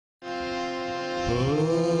Spent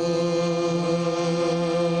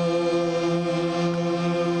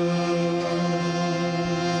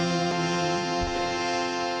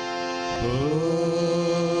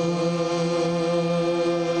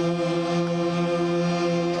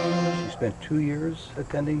 2 years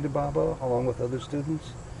attending to Baba along with other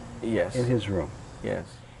students? Yes. In his room? Yes.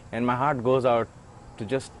 And my heart goes out to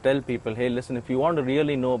just tell people, hey, listen, if you want to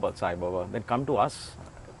really know about Sai Baba, then come to us.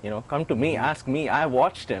 You know, come to me, ask me. I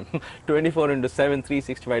watched him 24/7,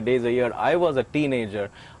 365 days a year. I was a teenager.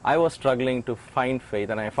 I was struggling to find faith,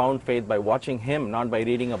 and I found faith by watching him, not by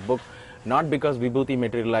reading a book, not because Vibhuti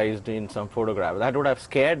materialized in some photograph. That would have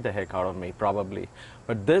scared the heck out of me, probably.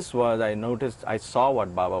 But this was, I noticed, I saw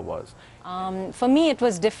what Baba was. For me, it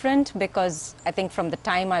was different because I think from the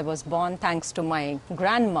time I was born, thanks to my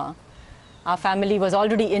grandma, our family was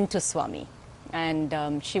already into Swami.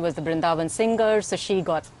 And she was the Vrindavan singer, so she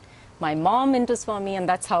got my mom into Swami, and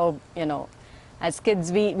that's how, you know, as kids,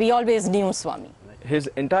 we always knew Swami. His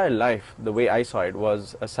entire life, the way I saw it,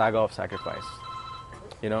 was a saga of sacrifice.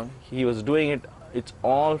 You know, he was doing it, it's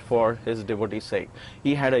all for his devotees' sake.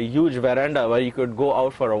 He had a huge veranda where you could go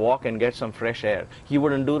out for a walk and get some fresh air. He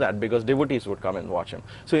wouldn't do that because devotees would come and watch him.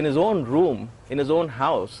 So in his own room, in his own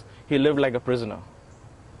house, he lived like a prisoner.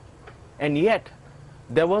 And yet,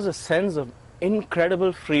 there was a sense of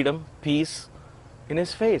incredible freedom, peace in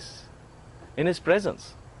his face, in his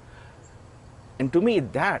presence. And to me,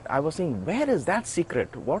 that, I was saying, where is that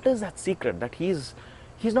secret? What is that secret that he's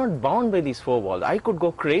not bound by these four walls? I could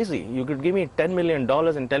go crazy. You could give me $10 million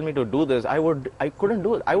and tell me to do this. I couldn't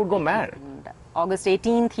do it. I would go mad. And August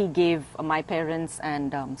 18th, he gave my parents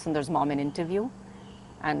and Sundar's mom an interview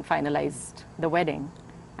and finalized the wedding.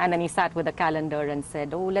 And then he sat with a calendar and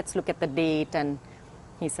said, oh, let's look at the date. And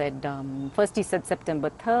he said, first he said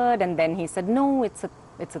September 3rd, and then he said, no, it's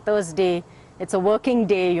a Thursday. It's a working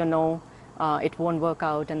day, you know. It won't work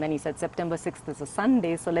out. And then he said September 6th is a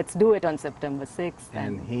Sunday, so let's do it on September 6th.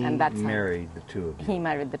 And that's married the two of you. He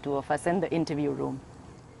married the two of us in the interview room.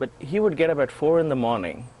 But he would get up at 4 in the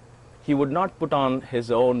morning. He would not put on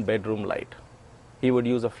his own bedroom light. He would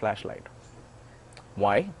use a flashlight.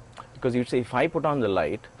 Why? Because you'd say, if I put on the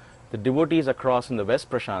light, the devotees across in the West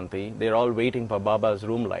Prashanti, they're all waiting for Baba's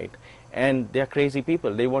room light. And they're crazy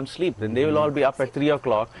people. They won't sleep. Then they will all be up at 3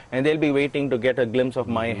 o'clock and they'll be waiting to get a glimpse of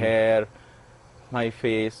my hair, my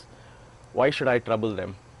face. Why should I trouble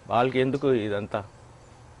them? వాళ్ళకి ఎందుకు ఇదంతా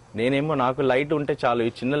నేనేమో నాకు light ఉంటే చాలు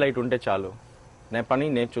ఈ చిన్న light ఉంటే చాలు నా పని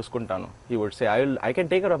నేను చూసుకుంటాను. He would say, I can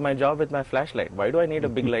take care of my job with my flashlight. Why do I need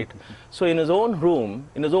a big light? So in his own room,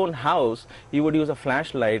 in his own house, he would use a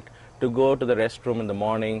flashlight to go to the restroom in the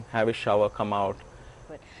morning, have a shower, come out.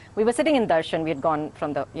 We were sitting in darshan. We had gone from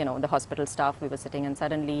the, you know, the hospital staff. We were sitting, and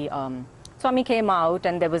suddenly Swami came out,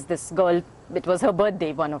 and there was this girl. It was her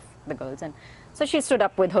birthday, one of the girls, and so she stood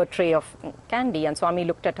up with her tray of candy, and Swami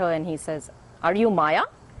looked at her and he says, "Are you Maya?"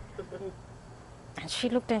 And she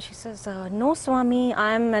looked and she says, "No, Swami,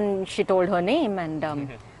 I'm," and she told her name, and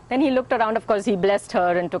then he looked around. Of course, he blessed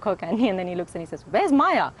her and took her candy, and then he looks and he says, "Where's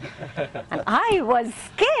Maya?" And I was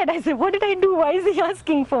scared. I said, "What did I do? Why is he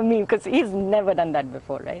asking for me?" Because he's never done that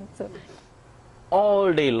before, right? So, all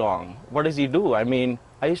day long, what does he do? I mean,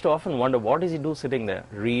 I used to often wonder, what does he do sitting there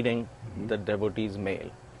reading the devotees' mail?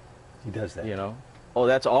 He does that. You know? Oh,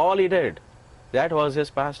 that's all he did. That was his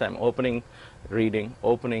pastime, opening, reading,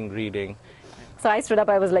 opening, reading. So I stood up.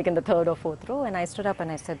 I was like in the 3rd or 4th row, and I stood up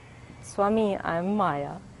and I said, "Swami, I'm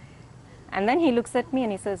Maya." And then he looks at me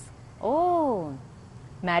and he says, "Oh,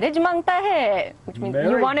 marriage mangta hai," which means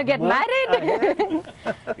you want to get married.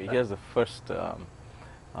 Here's the first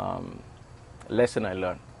lesson I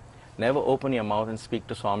learned. Never open your mouth and speak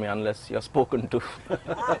to Swami unless you're spoken to.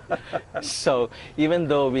 So even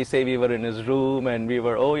though we say we were in his room and we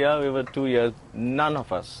were 2 years, none of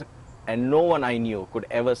us, and no one I knew could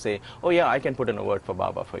ever say, "Oh yeah, I can put in a word for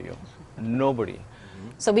Baba for you." Nobody.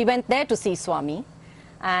 So we went there to see Swami,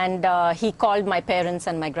 and he called my parents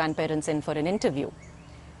and my grandparents in for an interview.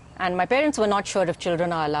 And my parents were not sure if children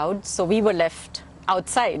are allowed, so we were left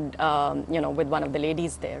outside, you know, with one of the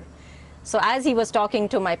ladies there. So as he was talking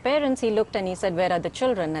to my parents, he looked and he said, "Where are the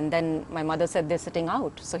children?" And then my mother said, "They're sitting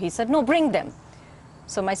out." So he said, "No, bring them."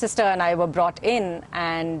 So my sister and I were brought in,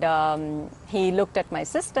 and he looked at my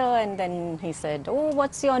sister and then he said, "Oh,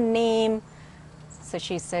 what's your name?" So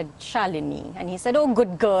she said, "Shalini." And he said, "Oh,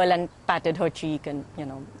 good girl," and patted her cheek and, you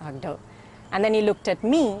know, hugged her. And then he looked at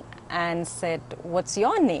me and said, "What's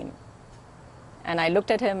your name?" And I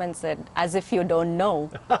looked at him and said, "As if you don't know."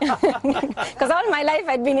 Because all my life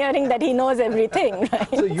I'd been hearing that he knows everything,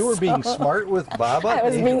 right? So you were being smart with Baba? I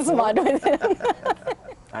was being smart with him.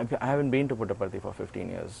 I haven't been to Puttaparthi for 15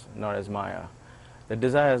 years, not as Maya. the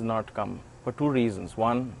desire has not come for two reasons.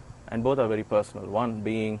 One, and both are very personal. One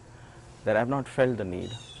being that I've not felt the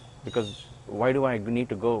need, because why do I need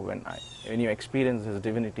to go when you experience His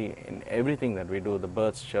divinity in everything that we do, the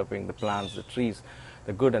birds chirping, the plants, the trees,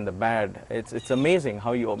 the good and the bad. It's amazing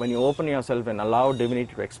how when you open yourself and allow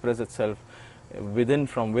divinity to express itself within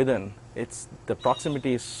from within, the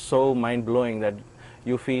proximity is so mind-blowing that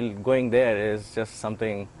you feel going there is just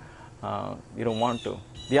something you don't want to.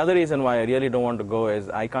 The other reason why I really don't want to go is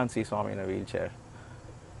I can't see Swami in a wheelchair.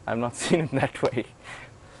 I've not seen it that way.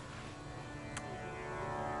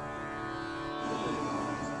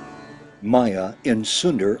 Maya and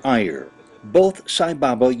Sunder Iyer, both Sai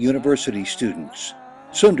Baba University students.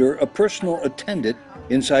 Sunder, a personal attendant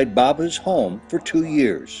inside Baba's home for 2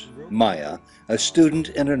 years. Maya, a student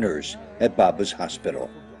and a nurse at Baba's hospital.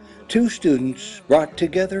 Two students brought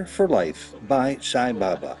together for life by Sai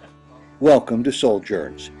Baba. Welcome to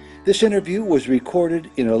Souljourns. This interview was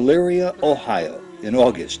recorded in Elyria, Ohio in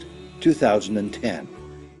August 2010.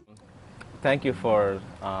 Thank you for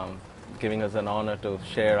giving us an honor to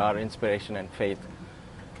share our inspiration and faith.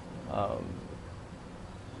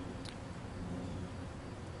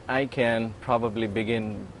 I can probably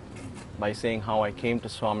begin by saying how I came to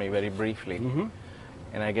Swami very briefly.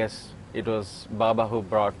 And I guess it was Baba who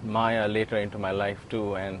brought Maya later into my life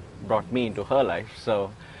too, and brought me into her life,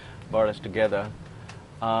 so brought us together.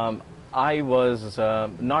 I was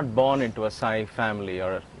not born into a Sai family,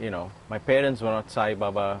 or my parents were not Sai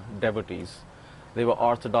Baba devotees. They were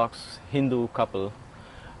Orthodox Hindu couple,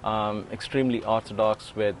 extremely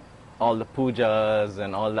Orthodox with all the pujas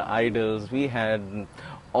and all the idols. We had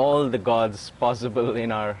all the gods possible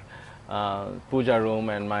in our puja room,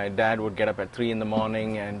 and my dad would get up at 3 in the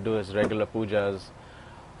morning and do his regular pujas.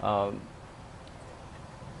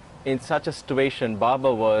 In such a situation,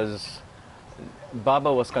 Baba was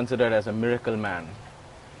considered as a miracle man,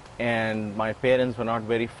 and my parents were not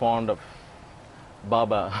very fond of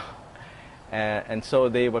Baba. And so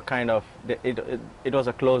they were kind of, it was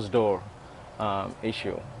a closed door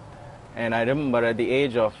issue. And I remember at the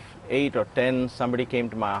age of 8 or 10, somebody came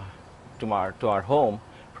to our home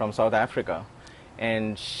from South Africa,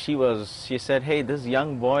 and she said, hey, this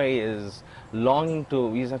young boy is longing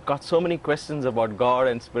to, he's got so many questions about God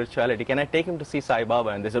and spirituality, can I take him to see Sai Baba?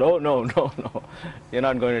 And they said, oh, no, you're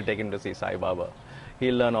not going to take him to see Sai Baba.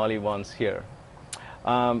 He'll learn all he wants here.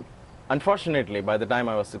 Unfortunately, by the time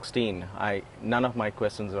I was 16, none of my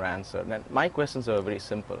questions were answered. And my questions were very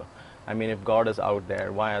simple. I mean, if God is out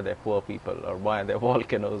there, why are there poor people, or why are there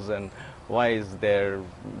volcanoes, and why is there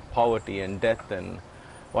poverty and death, and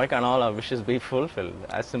why can't all our wishes be fulfilled?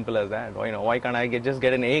 As simple as that. Why can't I just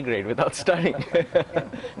get an A grade without studying?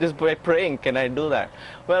 Just by praying, can I do that?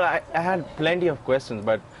 Well, I had plenty of questions,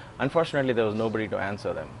 but unfortunately there was nobody to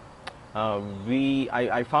answer them.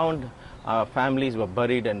 I found families were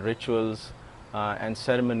buried in rituals and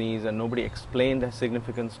ceremonies, and nobody explained their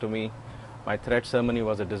significance to me. My thread ceremony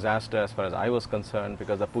was a disaster as far as I was concerned,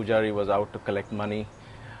 because the pujari was out to collect money.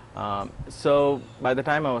 So by the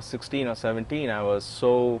time I was 16 or 17, I was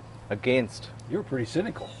so against. You were pretty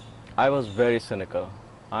cynical. I was very cynical.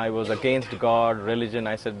 I was against God, religion.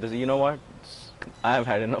 I said, you know what? I've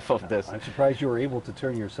had enough of this. I'm surprised you were able to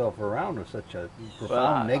turn yourself around with such a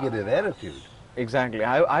profound negative attitude. Exactly.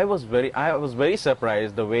 I was very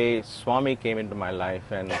surprised the way Swami came into my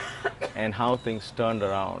life and how things turned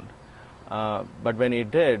around. But when he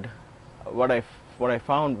did, what I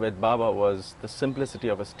found with Baba was the simplicity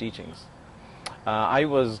of his teachings. I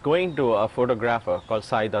was going to a photographer called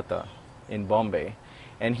Sai Datta in Bombay,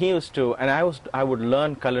 and he used to, and I would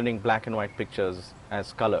learn coloring black and white pictures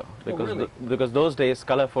as color, because because those days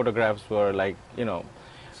color photographs were like,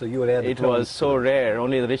 so you would add it was so rare,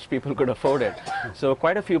 only the rich people could afford it. So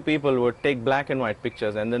quite a few people would take black and white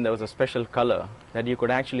pictures, and then there was a special color that you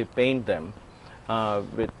could actually paint them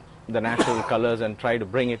with the natural colors and try to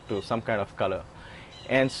bring it to some kind of color.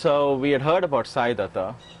 And so we had heard about Sai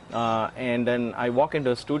Datta, and then I walk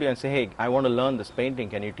into a studio and say, hey, I want to learn this painting,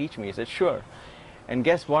 can you teach me? He said, sure. And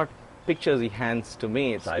guess what pictures he hands to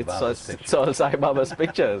me? It's all Sai Baba's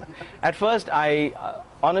pictures. At first,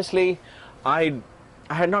 honestly, I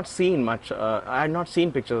had not seen much, I had not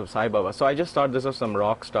seen pictures of Sai Baba, so I just thought this was some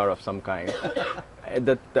rock star of some kind.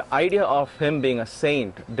 The idea of him being a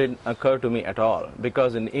saint didn't occur to me at all,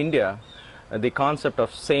 because in India, the concept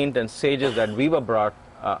of saint and sages that we were brought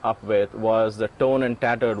up with was the torn and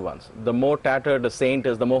tattered ones. The more tattered the saint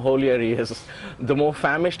is, the more holier he is. The more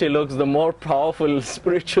famished he looks, the more powerful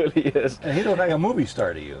spiritually he is. And he looked like a movie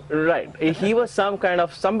star to you. Right. He was some kind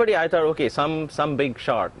of somebody. I thought, okay, some big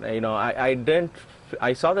shot. I didn't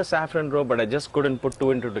I saw the saffron robe, but I just couldn't put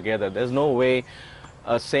two and two together. There's no way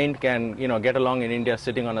a saint can, get along in India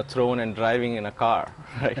sitting on a throne and driving in a car,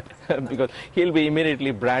 right? Because he'll be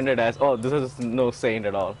immediately branded as, oh, this is no saint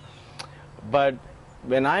at all. But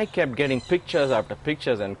when I kept getting pictures after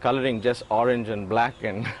pictures and coloring just orange and black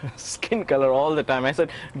and skin color all the time, I said,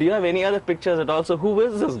 do you have any other pictures at all? So who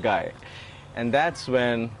is this guy? And that's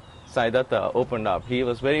when Sai Datta opened up. He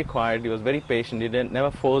was very quiet, he was very patient, he never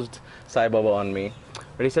forced Sai Baba on me.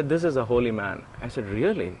 But he said, this is a holy man. I said,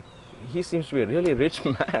 really? He seems to be a really rich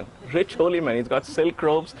man, rich holy man. He's got silk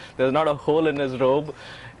robes, there's not a hole in his robe,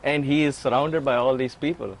 and he is surrounded by all these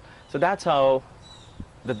people. So that's how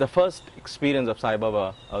the first experience of Sai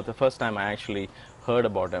Baba, the first time I actually heard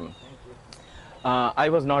about him, I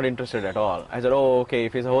was not interested at all. I said, oh, okay,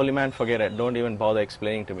 if he's a holy man, forget it. Don't even bother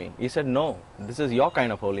explaining to me. He said, no, this is your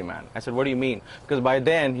kind of holy man. I said, what do you mean? Because by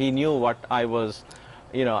then he knew what I was,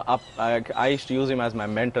 I used to use him as my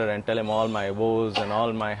mentor and tell him all my woes and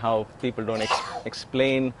all my how people don't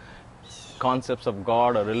explain concepts of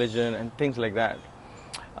God or religion and things like that.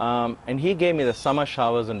 And he gave me the summer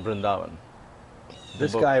showers in Vrindavan.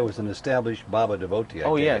 This guy was an established Baba devotee.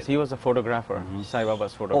 Oh yes, he was a photographer, Sai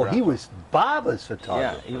Baba's photographer. Oh, he was Baba's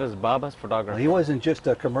photographer. Yeah, he was Baba's photographer. He wasn't just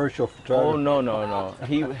a commercial photographer. Oh no.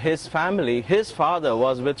 His family, his father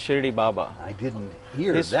was with Shirdi Baba. I didn't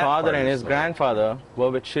hear his that father part and of the his story. grandfather were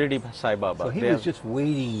with Shirdi Sai Baba. So he was just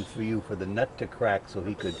waiting for you for the nut to crack so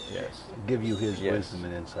he could give you his wisdom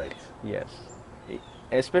and insights. Yes,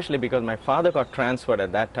 especially because my father got transferred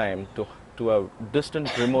at that time to a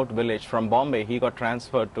distant remote village from Bombay. He got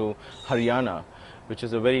transferred to Haryana, which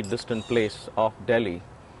is a very distant place of Delhi,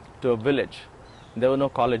 to a village. There were no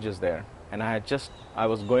colleges there, and I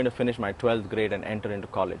was going to finish my 12th grade and enter into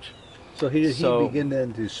college. So he begin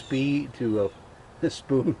then to spoon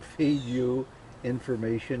feed you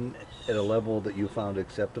information at a level that you found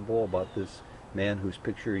acceptable about this man whose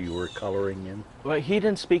picture you were coloring in? Well, he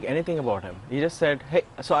didn't speak anything about him. He just said, hey,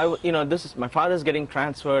 so my father's getting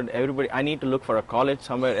transferred, I need to look for a college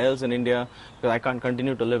somewhere else in India because I can't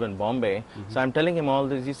continue to live in Bombay. So I'm telling him all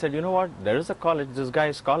this. He said, you know what, there is a college, this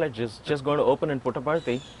guy's college is just going to open in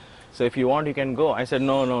Puttaparthi. So if you want, you can go. I said,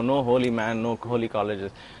 no holy man, no holy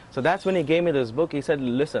colleges. So that's when he gave me this book. He said,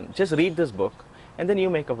 listen, just read this book and then you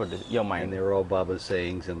make up your mind. And they were all Baba's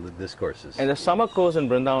sayings and discourses. And the summer course in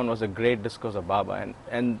Vrindavan was a great discourse of Baba.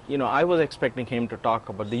 And I was expecting him to talk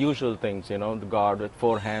about the usual things, the God with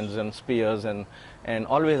 4 hands and spears. And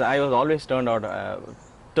always, I was always turned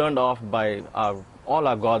off by all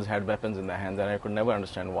our gods had weapons in their hands, and I could never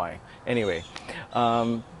understand why. Anyway,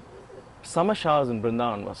 summer showers in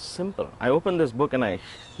Vrindavan was simple. I opened this book and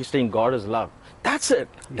he's saying God is love. That's it.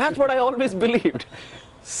 That's what I always believed.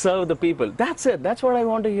 Serve the people. That's it. That's what I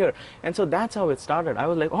want to hear. And so that's how it started. I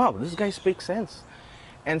was like, wow, this guy speaks sense.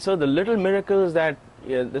 And so the little miracles that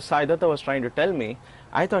the Sai Datta was trying to tell me,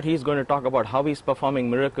 I thought he's going to talk about how he's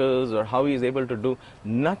performing miracles or how he's able to do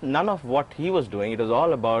none of what he was doing. It was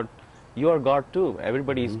all about you are God too.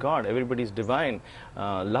 Everybody is God. Everybody is divine.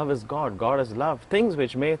 Love is God. God is love. Things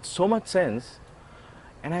which made so much sense.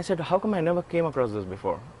 And I said, how come I never came across this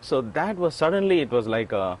before? So that was suddenly, it was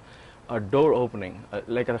like a door opening,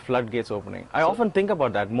 like a floodgates opening. I often think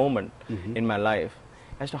about that moment in my life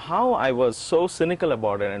as to how I was so cynical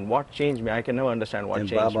about it and what changed me. I can never understand what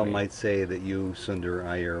changed me. And Baba might say that you, Sunder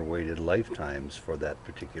Iyer, waited lifetimes for that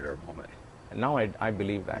particular moment. And now I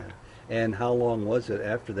believe that. Yeah. And how long was it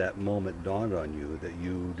after that moment dawned on you that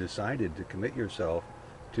you decided to commit yourself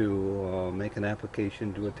to make an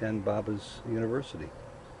application to attend Baba's university?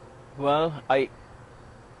 Well,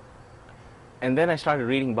 and then I started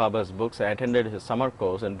reading Baba's books. I attended his summer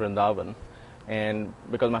course in Vrindavan. And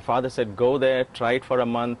because my father said, go there, try it for a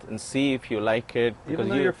month and see if you like it. Even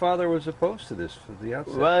though your father was opposed to this from the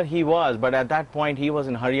outset. Well, he was, but at that point he was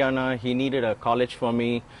in Haryana. He needed a college for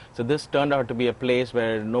me. So this turned out to be a place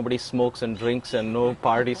where nobody smokes and drinks and no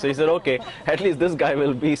parties. So he said, okay, at least this guy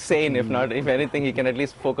will be sane. If not, if anything, he can at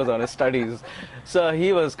least focus on his studies. So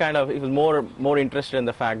he was more interested in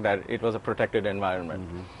the fact that it was a protected environment.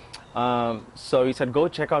 So he said, go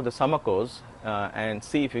check out the summer course and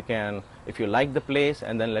see if you like the place,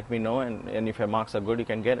 and then let me know, and if your marks are good, you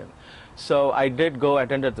can get it. So I did go,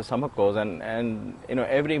 attended the summer course, and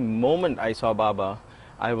every moment I saw Baba,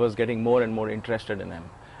 I was getting more and more interested in him.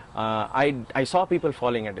 I saw people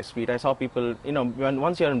falling at his feet. I saw people,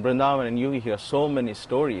 once you're in Vrindavan and you hear so many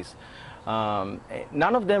stories,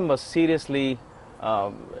 none of them was seriously,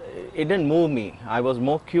 it didn't move me. I was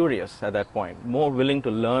more curious at that point, more willing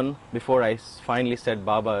to learn before I finally said,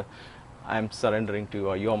 Baba, I'm surrendering to you,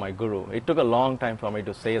 or you're my guru. It took a long time for me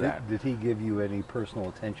to say that. Did he give you any personal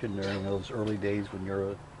attention during those early days when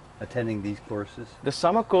you're attending these courses? The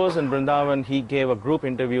summer course in Vrindavan, he gave a group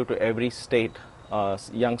interview to every state,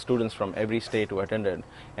 young students from every state who attended,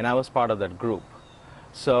 and I was part of that group.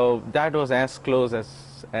 So that was as close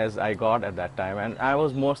as I got at that time, and I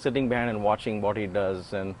was more sitting behind and watching what he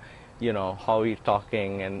does, and you know, how he's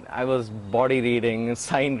talking, and I was body reading and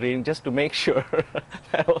sign reading just to make sure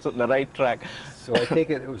that I was on the right track. So I take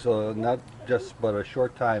it was not just but a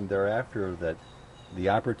short time thereafter that the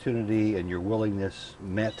opportunity and your willingness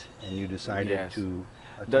met and you decided Yes. to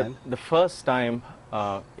attend? The first time,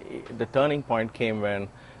 the turning point came when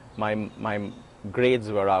my grades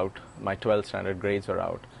were out, my 12th standard grades were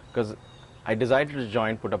out, because I decided to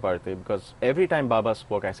join Puttaparthi because every time Baba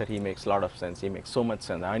spoke, I said, he makes a lot of sense, he makes so much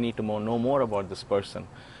sense. I need to know more about this person.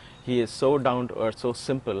 He is so down to earth, so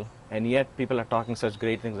simple, and yet people are talking such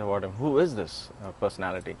great things about him. Who is this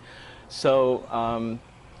personality? So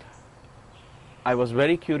I was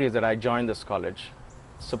very curious that I joined this college.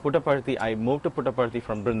 So Puttaparthi, I moved to Puttaparthi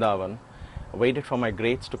from Vrindavan, waited for my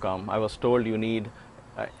grades to come. I was told you need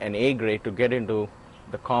an A grade to get into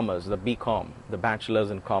the commerce, the BCom, the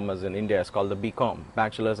bachelor's in commerce in India is called the BCom.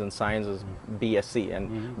 Bachelor's in science is BSc,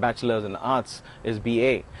 and bachelor's in arts is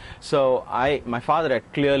BA. So my father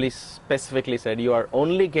had clearly, specifically said, you are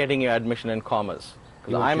only getting your admission in commerce.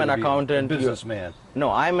 Because I'm an accountant. Businessman.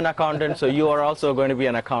 No, I'm an accountant, so you are also going to be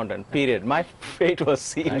an accountant, period. My fate was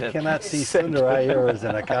sealed. I cannot see Sunder Iyer as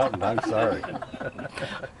an accountant, I'm sorry.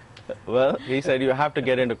 Well, he said you have to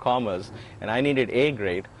get into commerce, and I needed A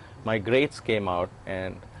grade. My grades came out,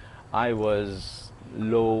 and I was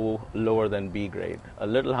lower than B grade, a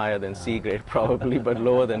little higher than C grade probably, but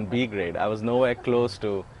lower than B grade. I was nowhere close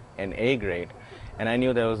to an A grade, and I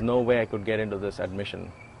knew there was no way I could get into this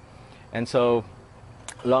admission. And so,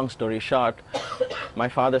 long story short, my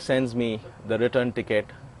father sends me the return ticket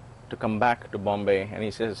to come back to Bombay, and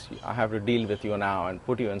he says, I have to deal with you now and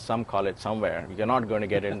put you in some college somewhere. You're not going to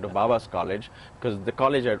get into Baba's college, because the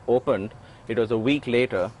college had opened. It was a week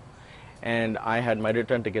later, and I had my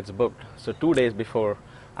return tickets booked. So 2 days before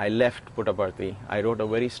I left Puttaparthi, I wrote a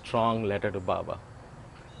very strong letter to Baba,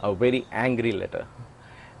 a very angry letter.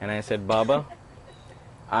 And I said, Baba,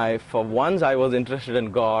 for once I was interested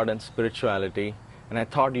in God and spirituality, and I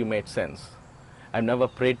thought you made sense. I've never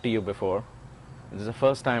prayed to you before. This is the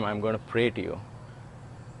first time I'm going to pray to you.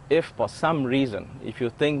 If for some reason, if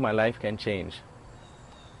you think my life can change,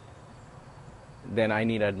 then I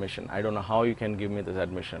need admission. I don't know how you can give me this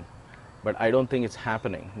admission, but I don't think it's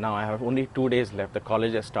happening. Now I have only 2 days left. The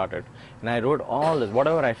college has started. And I wrote all this,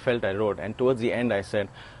 whatever I felt I wrote. And towards the end I said,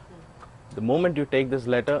 the moment you take this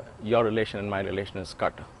letter, your relation and my relation is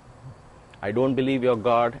cut. I don't believe you're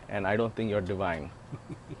God, and I don't think you're divine.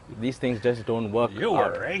 These things just don't work. You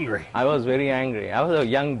were angry. I was very angry. I was a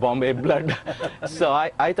young Bombay blood. So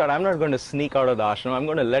I thought, I'm not going to sneak out of the ashram. I'm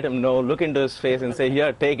going to let him know, look into his face and say,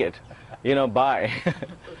 here, take it. You know, bye.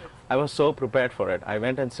 I was so prepared for it. I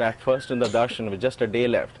went and sat first in the darshan with just a day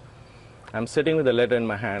left. I'm sitting with the letter in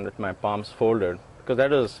my hand with my palms folded, because that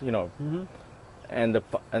was, you know, and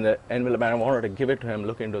the envelope, and I wanted to give it to him,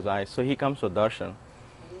 look into his eyes. So he comes for darshan,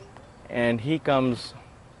 and he comes,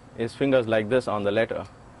 his fingers like this on the letter.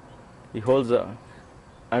 He holds the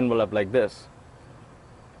envelope like this,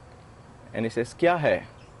 and he says, Kya hai?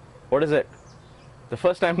 What is it? The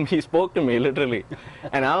first time he spoke to me, literally.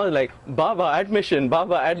 And I was like, Baba, admission,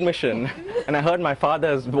 Baba, admission. And I heard my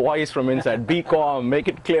father's voice from inside, be calm, make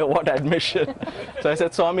it clear what admission. So I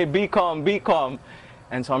said, Swami, be calm, be calm.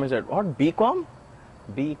 And Swami said, what, be calm?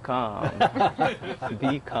 Be calm,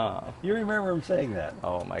 be calm. You remember him saying that?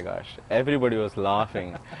 Oh my gosh, everybody was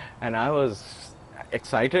laughing. And I was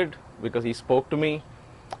excited because he spoke to me.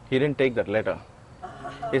 He didn't take that letter.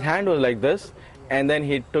 His hand was like this, and then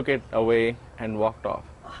he took it away and walked off.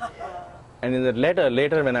 And in the letter,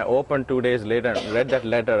 later when I opened 2 days later and read that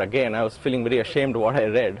letter again, I was feeling very ashamed of what I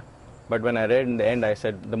read. But when I read in the end, I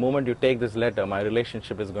said, the moment you take this letter, my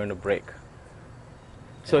relationship is going to break.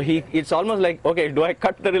 So it's almost like, okay, do I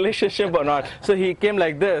cut the relationship or not? So he came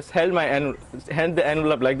like this, held the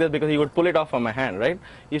envelope like this, because he would pull it off from my hand, right?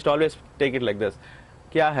 He used to always take it like this.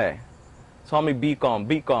 Kya hai? Swami, be calm,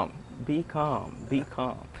 be calm, be calm, be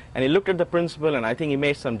calm. And he looked at the principal, and I think he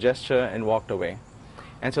made some gesture and walked away.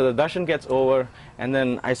 And so the darshan gets over, and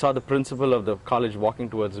then I saw the principal of the college walking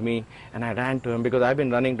towards me, and I ran to him because I've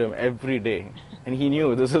been running to him every day. And he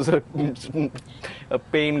knew this is a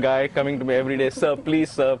pain guy coming to me every day. Sir,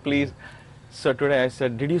 please, sir, please. So today I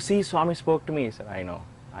said, did you see Swami spoke to me? He said, I know.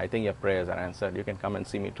 I think your prayers are answered. You can come and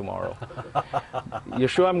see me tomorrow. You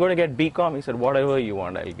sure I'm going to get BCom? He said, whatever you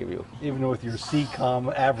want, I'll give you. Even with your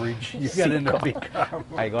CCom average, you got into BCom.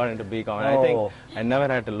 I got into BCom, and I think I never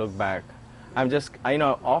had to look back. I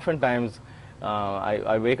know, oftentimes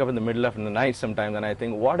I wake up in the middle of the night sometimes and I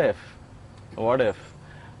think, what if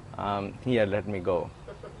he had let me go?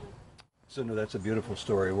 So no, that's a beautiful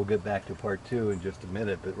story. We'll get back to part 2 in just a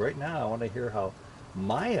minute, but right now I want to hear how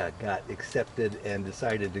Maya got accepted and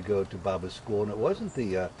decided to go to Baba's school, and it wasn't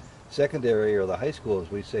the secondary or the high school as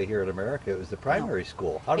we say here in America, it was the primary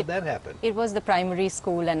school. How did that happen? It was the primary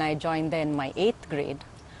school, and I joined there in my 8th grade.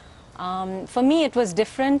 For me it was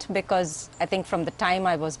different because I think from the time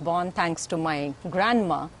I was born, thanks to my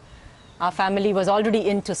grandma, our family was already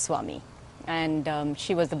into Swami, and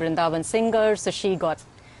she was the Vrindavan singer, so she got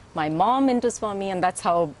my mom into Swami, and that's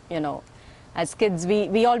how, as kids,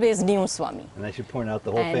 we always knew Swami. And I should point out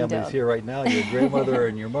the whole family's here right now. Your grandmother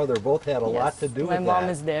and your mother both had a lot to do with that. My mom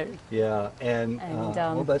is there. Yeah, and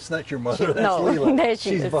well, that's not your mother, that's no, Leela. There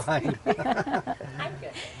She's is. behind. I'm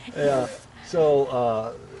good. Yeah,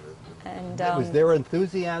 so and, was there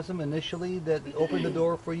enthusiasm initially that opened the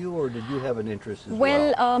door for you, or did you have an interest as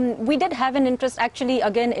well? Well, we did have an interest. Actually,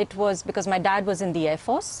 again, it was because my dad was in the Air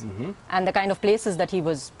Force, and the kind of places that he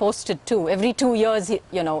was posted to, every 2 years,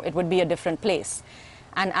 it would be a different place.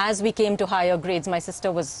 And as we came to higher grades, my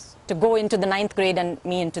sister was to go into the 9th grade and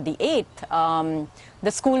me into the 8th.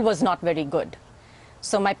 The school was not very good.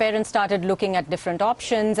 So my parents started looking at different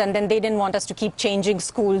options, and then they didn't want us to keep changing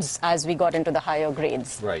schools as we got into the higher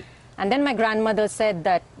grades. Right. And then my grandmother said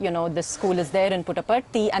that, this school is there in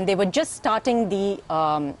Puttaparthi, and they were just starting the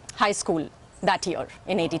high school that year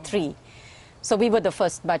in '83. So we were the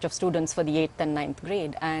first batch of students for the 8th and 9th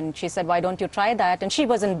grade. And she said, why don't you try that? And she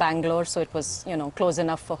was in Bangalore, so it was, close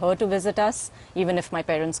enough for her to visit us, even if my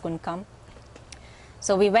parents couldn't come.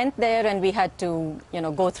 So we went there, and we had to,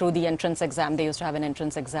 go through the entrance exam. They used to have an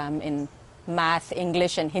entrance exam in math,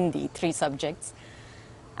 English, and Hindi, 3 subjects.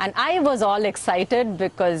 And I was all excited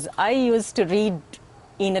because I used to read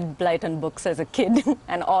Enid Blyton books as a kid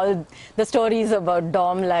and all the stories about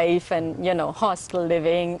dorm life and, hostel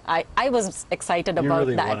living. I was excited about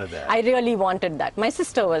really that. Wanted that. I really wanted that. My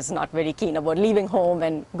sister was not very keen about leaving home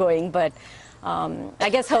and going, but I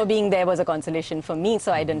guess her being there was a consolation for me,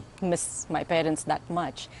 so I didn't miss my parents that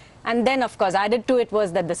much. And then, of course, added to it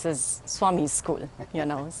was that this is Swami's school,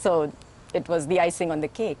 so it was the icing on the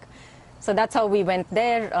cake. So that's how we went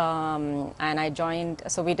there, and I joined.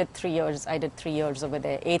 So we did 3 years. I did 3 years over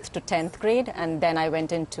there, 8th to 10th grade, and then I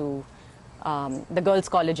went into the girls'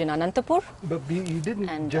 college in Anantapur. But you didn't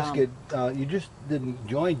you just didn't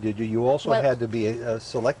join, did you? You also had to be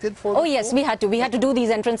selected for. Oh yes, we had to. We had to do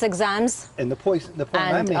these entrance exams. And the point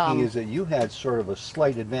I'm making is that you had sort of a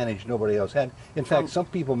slight advantage nobody else had. In fact, some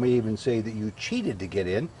people may even say that you cheated to get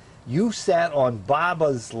in. You sat on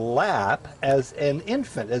Baba's lap as an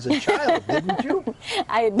infant, as a child, didn't you?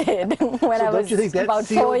 I did, when I was about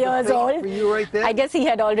 4 years old. For you right there? I guess he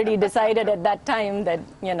had already decided at that time that,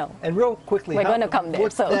 And real quickly, we're going to come there.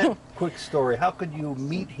 What's that quick story? How could you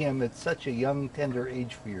meet him at such a young, tender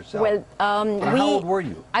age for yourself? Well, how old were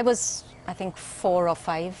you? I was, I think, 4 or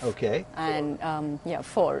 5. Okay. And,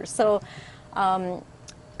 4. So,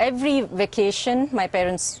 every vacation, my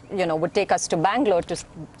parents, would take us to Bangalore to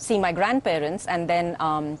see my grandparents. And then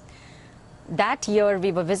that year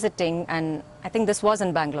we were visiting, and I think this was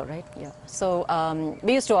in Bangalore, right? Yeah. So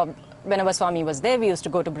we used to, whenever Swami was there, we used to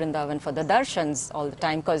go to Vrindavan for the darshans all the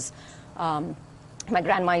time because my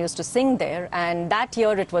grandma used to sing there. And that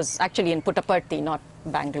year it was actually in Puttaparthi, not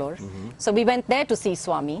Bangalore. So we went there to see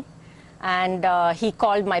Swami. And he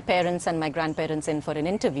called my parents and my grandparents in for an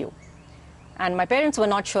interview. And my parents were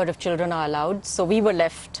not sure if children are allowed, so we were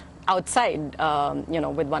left outside,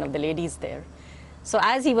 with one of the ladies there. So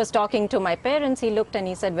as he was talking to my parents, he looked and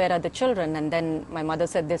he said, where are the children? And then my mother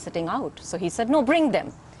said, they're sitting out. So he said, no, bring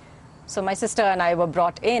them. So my sister and I were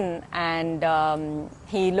brought in, and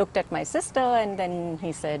he looked at my sister, and then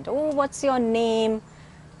he said, oh, what's your name?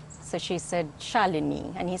 So she said,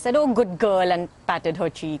 Shalini. And he said, oh, good girl, and patted her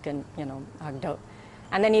cheek and, hugged her.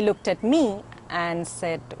 And then he looked at me and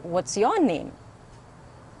said, what's your name?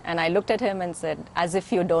 And I looked at him and said, as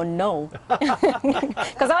if you don't know.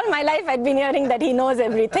 Because all my life I'd been hearing that he knows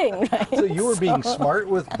everything, right? So you were being smart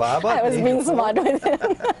with Baba? I was being smart with him.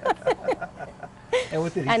 And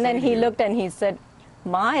what did he And say then to he you? looked and he said,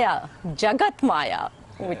 Maya, Jagat Maya,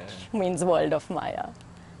 which means world of Maya.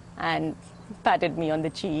 And patted me on the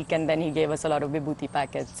cheek, and then he gave us a lot of vibhuti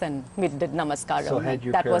packets, and we did namaskaram. So had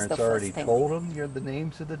your that was parents the already first thing. told him the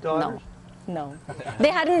names of the daughters? No. They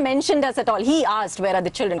hadn't mentioned us at all. He asked, where are the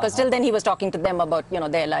children? Because till then he was talking to them about,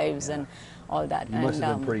 their lives and all that. You must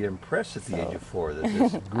have been pretty impressed at the age of 4 that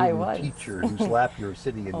this guru teacher whose lap you were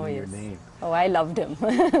sitting in knew your name. Oh, I loved him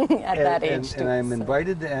at that age too. And I'm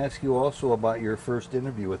invited to ask you also about your first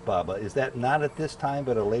interview with Baba. Is that not at this time,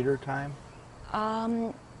 but a later time?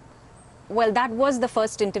 Well, that was the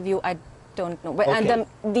first interview. I don't know. Okay.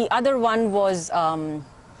 And the other one was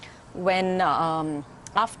when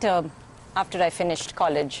after I finished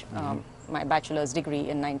college, my bachelor's degree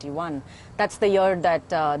in '91. That's the year that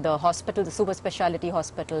the hospital, the super specialty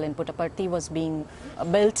hospital in Puttaparthi, was being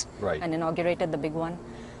built and inaugurated, the big one.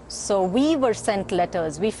 So we were sent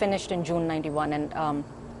letters. We finished in June '91, and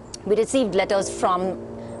we received letters from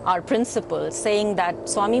our principal saying that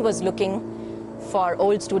Swami was looking for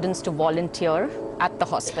old students to volunteer at the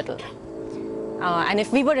hospital. And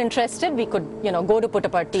if we were interested, we could, go to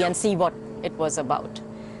Puttaparthi and see what it was about.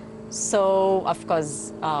 So, of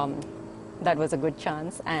course, that was a good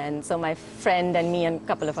chance. And so my friend and me and a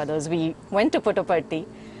couple of others, we went to Puttaparthi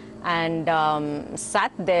and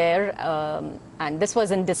sat there. And this was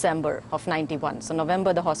in December of '91. So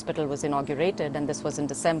November, the hospital was inaugurated, and this was in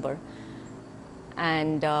December.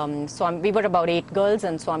 And we were about 8 girls,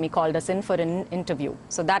 and Swami called us in for an interview.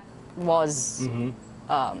 So that was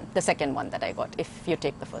the second one that I got, if you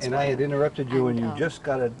take the first one. And I had interrupted you when you just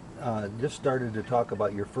started to talk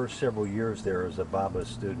about your first several years there as a Baba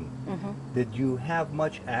student. Did you have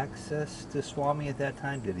much access to Swami at that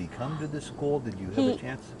time? Did he come to the school? Did you have a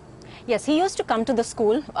chance? Yes, he used to come to the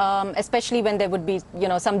school, especially when there would be,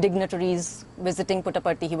 some dignitaries visiting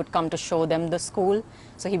Puttaparthi. He would come to show them the school.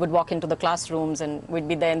 So he would walk into the classrooms and we'd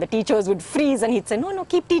be there, and the teachers would freeze, and he'd say, no,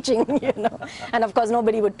 keep teaching, And of course,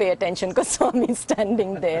 nobody would pay attention because Swami's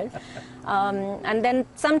standing there. And then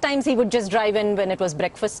sometimes he would just drive in when it was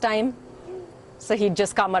breakfast time. So he'd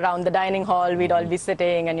just come around the dining hall, we'd all be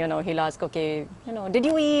sitting, and he'll ask, okay, did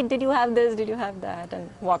you eat? Did you have this? Did you have that? And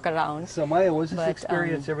walk around. So Maya, was this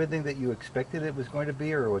experience everything that you expected it was going to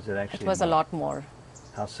be, or was it actually It was a lot more.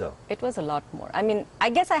 How so? It was a lot more. I mean, I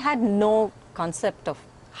guess I had no concept of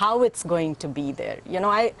how it's going to be there.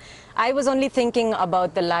 I was only thinking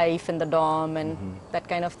about the life in the dorm and that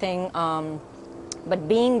kind of thing. But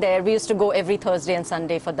being there, we used to go every Thursday and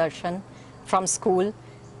Sunday for darshan from school.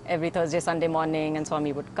 Every Thursday, Sunday morning, and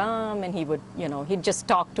Swami would come, and he would, he'd just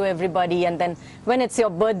talk to everybody. And then when it's your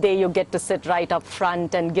birthday, you get to sit right up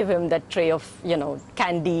front and give him that tray of,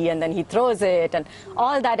 candy, and then he throws it, and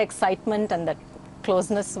all that excitement and that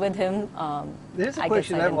closeness with him. There's a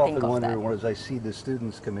question I've often wondered as I see the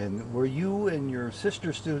students come in. Were you and your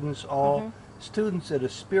sister students all students at a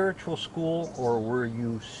spiritual school, or were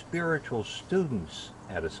you spiritual students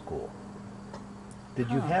at a school? Did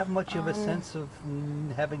you have much of a sense of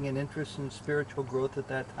having an interest in spiritual growth at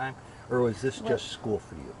that time, or was this just school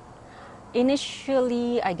for you?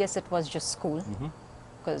 Initially, I guess it was just school,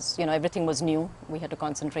 because everything was new. We had to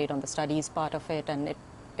concentrate on the studies part of it, and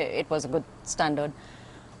it was a good standard.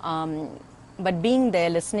 But being there,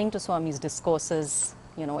 listening to Swami's discourses,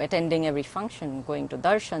 attending every function, going to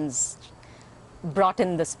darshans, brought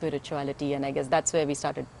in the spirituality, and I guess that's where we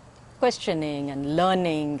started questioning and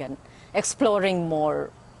learning and exploring more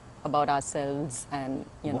about ourselves, and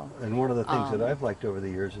And one of the things that I've liked over the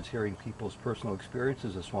years is hearing people's personal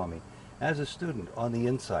experiences of Swami as a student on the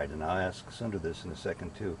inside. And I'll ask Sunder this in a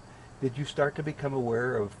second too. Did you start to become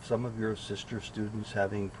aware of some of your sister students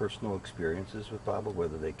having personal experiences with Baba,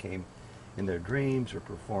 whether they came in their dreams or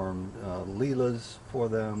performed leelas for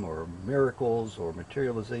them, or miracles or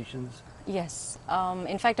materializations? Yes.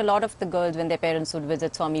 In fact, a lot of the girls, when their parents would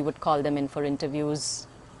visit, Swami would call them in for interviews,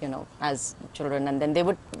 as children, and then they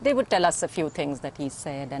would tell us a few things that he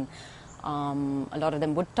said, and a lot of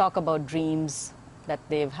them would talk about dreams that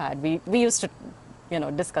they've had. We used to,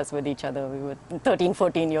 discuss with each other. We were 13,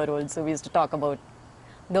 14-year-olds, so we used to talk about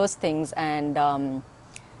those things, and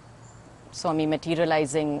Swami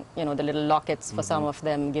materializing, the little lockets for some of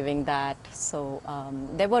them, giving that. So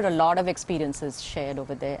there were a lot of experiences shared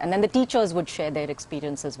over there, and then the teachers would share their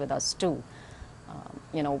experiences with us too.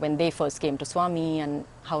 When they first came to Swami and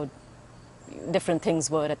how different things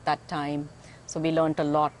were at that time. So we learned a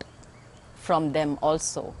lot from them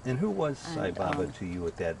also. And who was Sai Baba to you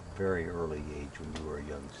at that very early age when you were a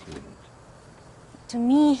young student? To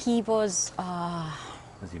me, he was...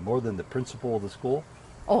 Was he more than the principal of the school?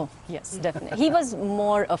 Oh, yes, definitely. He was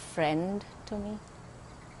more a friend to me.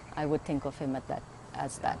 I would think of him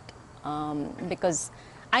as that. Because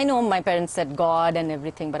I know my parents said God and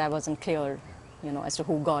everything, but I wasn't clear as to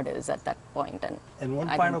who God is at that point. And one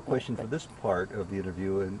I final don't know, question for but- this part of the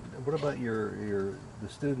interview, and what about the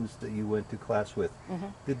students that you went to class with?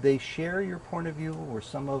 Did they share your point of view? Were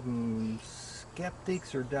some of them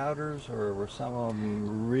skeptics or doubters, or were some of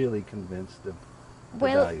them really convinced of the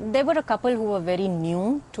Well, value? there were a couple who were very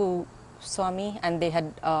new to Swami, and they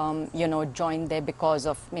had, joined there because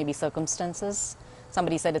of maybe circumstances.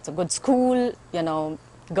 Somebody said it's a good school,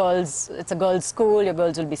 girls, it's a girls' school, your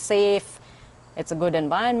girls will be safe, it's a good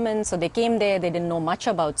environment. So they came there, they didn't know much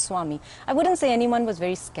about Swami. I wouldn't say anyone was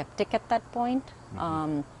very skeptic at that point.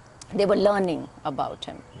 They were learning about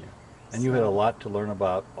him. Yeah. And you had a lot to learn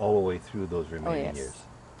about all the way through those Oh, remaining yes, years.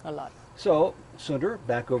 a lot. So, Sunder,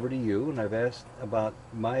 back over to you, and I've asked about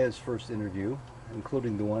Maya's first interview,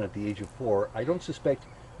 including the one at the age of 4. I don't suspect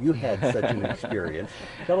you had such an experience.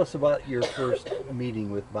 Tell us about your first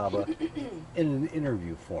meeting with Baba in an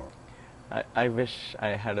interview form. I wish I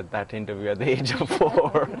had that interview at the age of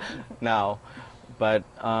 4 now. But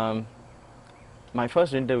my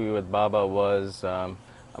first interview with Baba was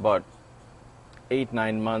about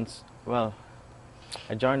 8-9 months. Well,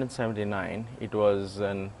 I joined in 79. It was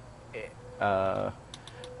in,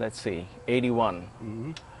 let's see, 81.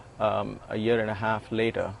 A year and a half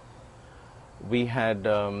later, we had,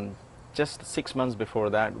 just 6 months before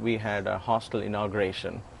that, we had a hostel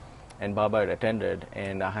inauguration, and Baba had attended,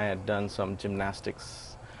 and I had done some gymnastics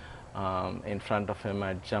in front of him.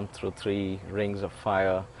 I jumped through 3 rings of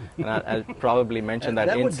fire, and I'll probably mention that.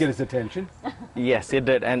 That would get his attention. Yes, it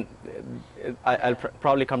did, and I'll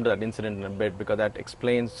probably come to that incident in a bit, because that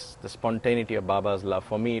explains the spontaneity of Baba's love.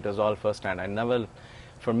 For me, it was all first-hand.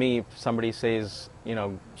 For me, if somebody says,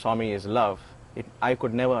 Swami is love, I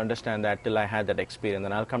could never understand that till I had that experience,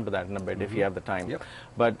 and I'll come to that in a bit if you have the time. Yep.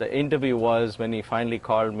 But the interview was, when he finally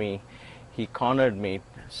called me, he cornered me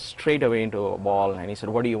straight away into a wall, and he said,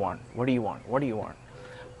 "What do you want? What do you want? What do you want?"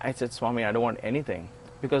 I said, "Swami, I don't want anything,"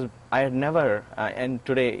 because I had never,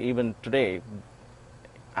 even today,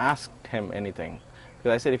 asked him anything.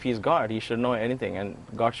 Because I said, if he's God, he should know anything, and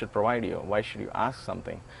God should provide you. Why should you ask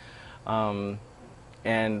something?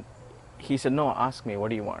 And he said, "No, ask me,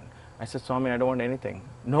 what do you want?" I said, "Swami, I don't want anything."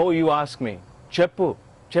 "No, you ask me. Cheppu,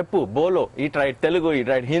 Cheppu, Bolo." He tried Telugu, he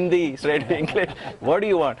tried Hindi, he tried English. "What do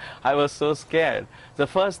you want?" I was so scared. The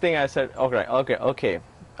first thing I said, okay.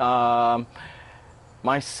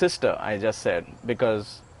 My sister, I just said,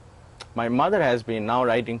 because my mother has been now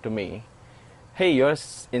writing to me, "Hey, you're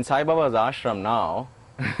in Sai Baba's ashram now."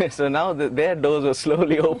 So now their doors were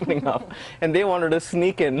slowly opening up, and they wanted to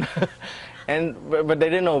sneak in. But they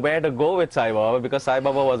didn't know where to go with Sai Baba, because Sai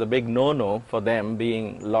Baba was a big no-no for them,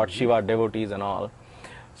 being Lord Shiva devotees and all.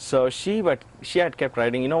 So she had kept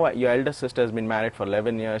writing, "You know what, your elder sister has been married for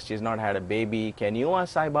 11 years, she's not had a baby, can you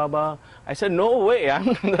ask Sai Baba?" I said, "No way,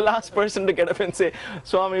 I'm the last person to get up and say,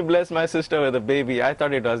 'Swami, bless my sister with a baby.'" I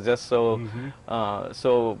thought it was just so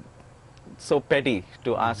petty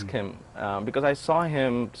to ask him, because I saw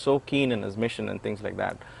him so keen in his mission and things like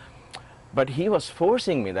that. But he was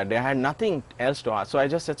forcing me that they had nothing else to ask. So I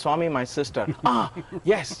just said, "Swami, my sister." "Ah,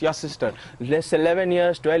 yes, your sister. Less 11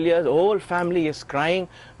 years, 12 years, whole family is crying,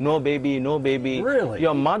 no baby, no baby." Really?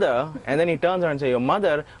 "Your mother," and then he turns around and says, "Your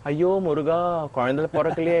mother, ayyo muruga, koindal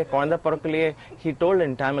porakaliye." He told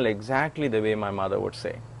in Tamil exactly the way my mother would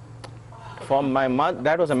say. For my mother,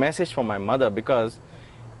 that was a message for my mother, because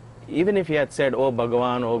even if he had said, "Oh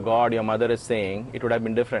Bhagavan, oh God, your mother is saying," it would have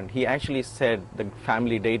been different. He actually said the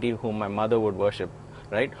family deity whom my mother would worship,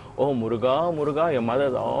 right? "Oh Muruga, Muruga, your mother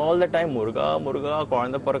is all the time Muruga, Muruga,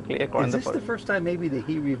 Koanda Parakliye, Is Koanda this the Parakliye." first time maybe that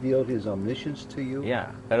he revealed his omniscience to you? Yeah,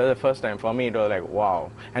 that was the first time. For me, it was like, wow.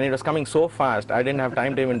 And it was coming so fast, I didn't have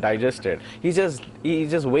time to even digest it. He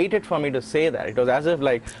just waited for me to say that. It was as if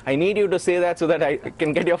like, "I need you to say that so that I can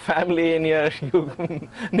get your family in here, you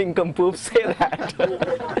nincompoop, say that."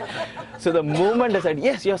 So the moment I said,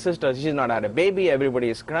 "Yes, your sister, she's not had a baby, everybody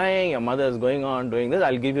is crying, your mother is going on doing this,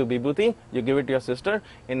 I'll give you Vibhuti, you give it to your sister,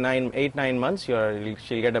 in 8-9 months,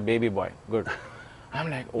 she'll get a baby boy." Good. I'm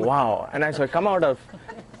like, wow. And I come out of,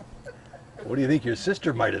 What do you think your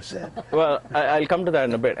sister might have said? well, I'll come to that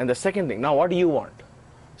in a bit. And the second thing, now what do you want?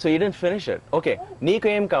 So you didn't finish it. Okay, Neeku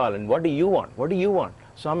em kavalan, what do you want? What do you want?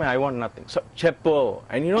 "Swami, I want nothing." "So, Cheppo."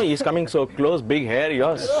 And he's coming so close, big hair,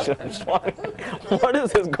 yours. "Swami, what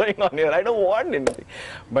is this going on here? I don't want anything."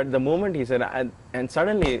 But the moment he said, and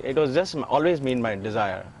suddenly it was just always been my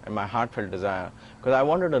desire, and my heartfelt desire, because I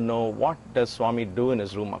wanted to know, what does Swami do in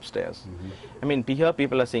his room upstairs? I mean, here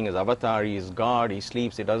people are saying his avatar, he is God, he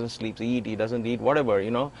sleeps, he doesn't sleep, he doesn't eat, whatever,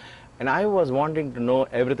 And I was wanting to know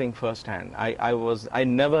everything firsthand. I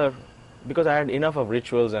never, because I had enough of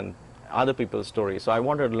rituals and other people's stories. So I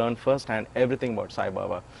wanted to learn firsthand everything about Sai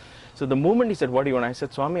Baba. So the moment he said, what do you want? I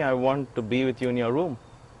said, Swami, I want to be with you in your room.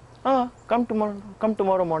 Come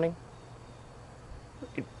tomorrow morning.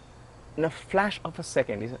 In a flash of a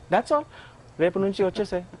second, he said, that's all. Repu nunchi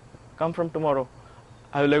vachese, come from tomorrow.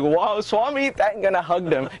 I was like, wow, Swami, thank, and I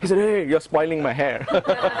hugged him. He said, hey, you're spoiling my hair.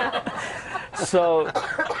 So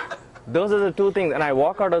those are the two things. And I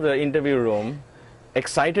walk out of the interview room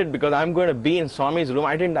excited because I'm going to be in Swami's room.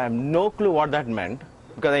 I have no clue what that meant,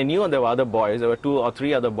 because I knew there were other boys. There were 2 or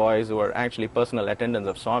 3 other boys who were actually personal attendants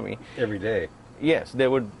of Swami. Every day. Yes, they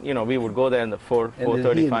would, we would go there in the 4:35. And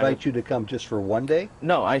did he invite you to come just for one day?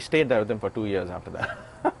 No, I stayed there with him for 2 years after that.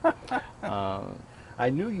 I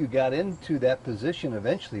knew you got into that position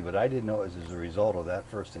eventually, but I didn't know it was as a result of that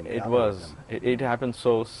first encounter. It was. It happened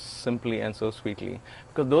so simply and so sweetly.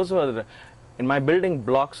 Because those were, in my building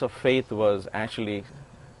blocks of faith was actually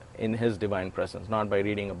in his divine presence, not by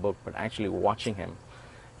reading a book, but actually watching him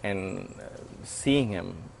and seeing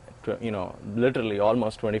him, literally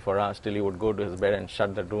almost 24 hours till he would go to his bed and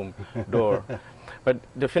shut the room door. But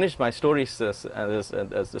to finish my story,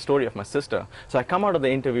 the story of my sister. So I come out of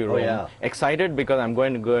the interview room excited because I'm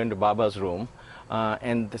going to go into Baba's room.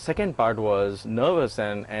 And the second part was nervous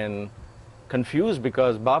and confused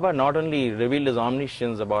because Baba not only revealed his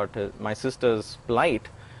omniscience about my sister's plight,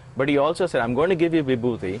 but he also said, I'm going to give you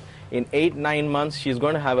Vibhuti. In 8-9 months, she's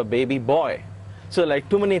going to have a baby boy. So like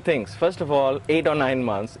too many things. First of all, 8 or 9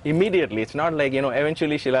 months, immediately. It's not like,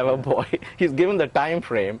 eventually she'll have a boy. He's given the time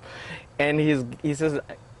frame. And he says,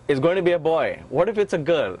 it's going to be a boy. What if it's a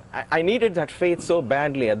girl? I needed that faith so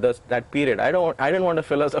badly at that period. I didn't want to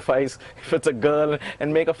philosophize if it's a girl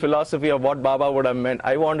and make a philosophy of what Baba would have meant.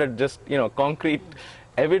 I wanted just, concrete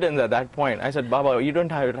evidence at that point. I said, Baba, you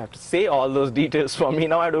don't have to say all those details for me.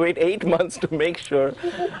 Now I have to wait 8 months to make sure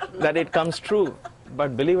that it comes true.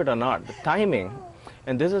 But believe it or not, the timing,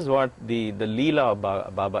 and this is what the Leela of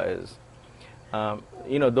Baba is.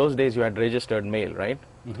 Those days you had registered mail, right?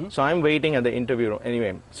 Mm-hmm. So I'm waiting at the interview room.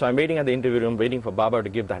 Anyway, so I'm waiting at the interview room, waiting for Baba to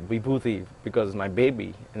give that Vibhuti, because my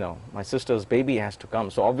baby, my sister's baby has to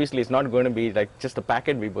come. So obviously it's not going to be like just a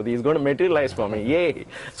packet Vibhuti. He's going to materialize for me. Yay!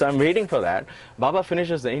 So I'm waiting for that. Baba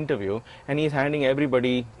finishes the interview and he's handing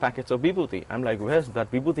everybody packets of Vibhuti. I'm like, where's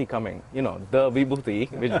that Vibhuti coming? The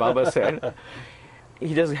Vibhuti, which Baba said.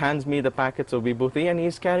 He just hands me the packets of Vibhuti and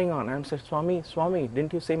he's carrying on. I'm saying, Swami,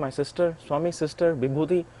 didn't you say my sister? Swami, sister,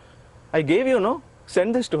 Vibhuti? I gave you, no?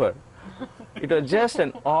 Send this to her. It was just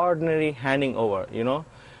an ordinary handing over,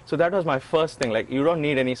 So that was my first thing. Like, you don't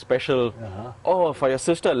need any special, for your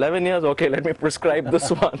sister, 11 years, okay, let me prescribe this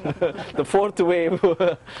one. The 4th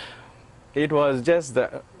wave. It was just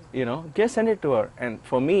the, just send it to her. And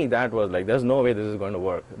for me, that was like, there's no way this is going to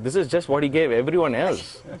work. This is just what he gave everyone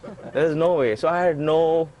else. There's no way. So I had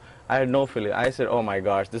no feeling. I said, oh my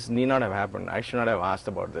gosh, this need not have happened. I should not have asked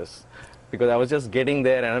about this. Because I was just getting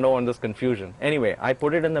there and I don't want this confusion. Anyway, I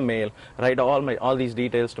put it in the mail, write all these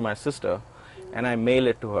details to my sister, and I mail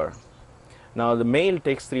it to her. Now the mail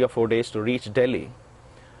takes 3 or 4 days to reach Delhi.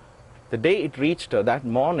 The day it reached her, that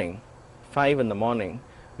morning, 5 in the morning,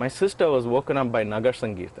 my sister was woken up by Nagar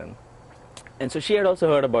Sankirtan. And so she had also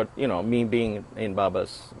heard about, me being in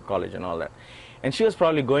Baba's college and all that. And she was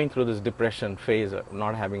probably going through this depression phase of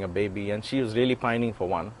not having a baby, and she was really pining for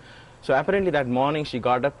one. So apparently that morning she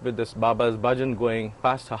got up with this Baba's bhajan going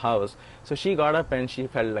past her house. So she got up and she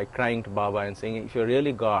felt like crying to Baba and saying, if you're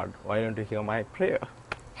really God, why don't you hear my prayer?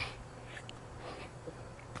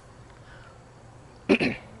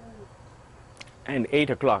 And 8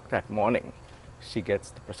 o'clock that morning, she gets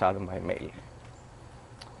the prasadam by mail.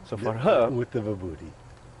 So for her... With the Vibhuti.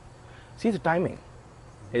 See the timing.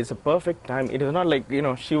 It's a perfect time. It is not like,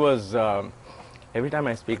 she was... every time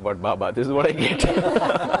I speak about Baba, this is what I get.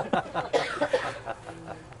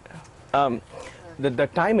 The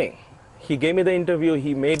timing. He gave me the interview,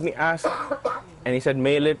 he made me ask, and he said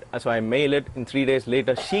mail it. So I mail it, and 3 days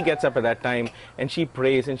later she gets up at that time and she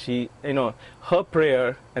prays, and she, her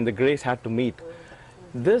prayer and the grace had to meet.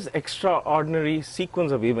 This extraordinary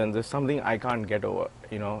sequence of events is something I can't get over,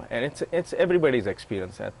 and it's everybody's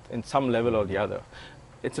experience in some level or the other.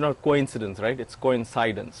 It's not coincidence, right? It's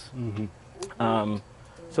coincidence. Mm-hmm.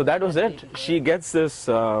 So that was it. She gets this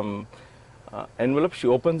envelope, she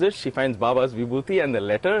opens it, she finds Baba's Vibhuti and the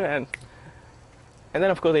letter, and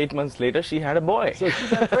then of course 8 months later she had a boy. So she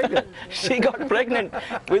got pregnant. She got pregnant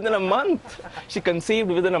within a month. She conceived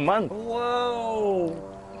within a month. Whoa!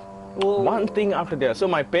 One thing after the other. So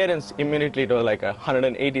my parents immediately, it was like a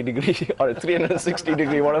 180 degree or a 360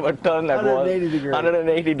 degree, whatever turn that 180 was.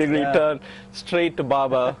 180 degree turn, straight to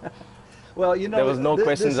Baba. Well, you know, there was no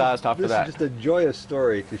questions asked after that. This is just a joyous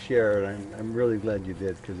story to share, and I'm really glad you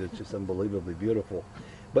did, because it's just unbelievably beautiful.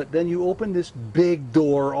 But then you open this big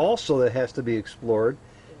door also that has to be explored,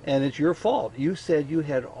 and it's your fault. You said you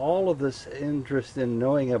had all of this interest in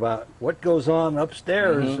knowing about what goes on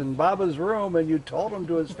upstairs in Baba's room, and you told him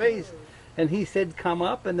to his face, and he said, come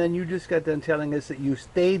up, and then you just got done telling us that you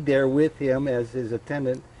stayed there with him as his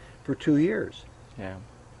attendant for 2 years. Yeah.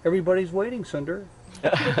 Everybody's waiting, Sunder.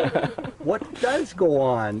 What does go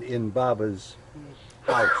on in Baba's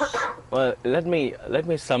house? Well, let me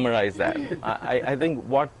summarize that. I think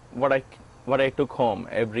what I took home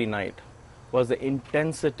every night was the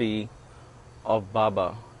intensity of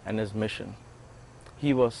Baba and his mission.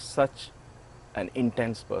 He was such an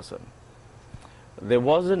intense person. There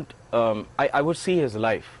wasn't, I would see his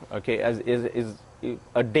life, okay, as is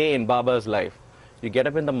a day in Baba's life. You get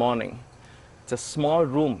up in the morning, it's a small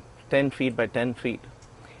room, 10 feet by 10 feet.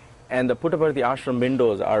 And the Puttaparthi ashram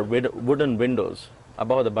windows are wooden windows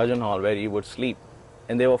above the bhajan hall where he would sleep.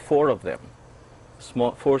 And there were 4 of them,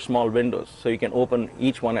 4 small windows, so you can open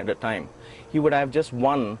each one at a time. He would have just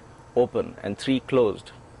 1 open and 3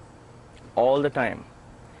 closed all the time.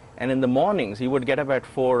 And in the mornings, he would get up at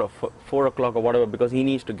 4 o'clock or whatever, because he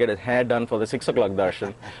needs to get his hair done for the 6 o'clock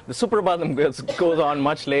darshan. The Suprabhatam goes on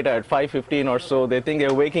much later at 5:15 or so. They think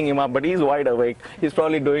they're waking him up, but he's wide awake. He's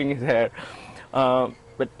probably doing his hair.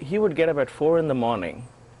 But he would get up at 4 in the morning.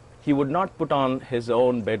 He would not put on his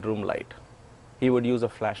own bedroom light. He would use a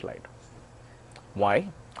flashlight. Why?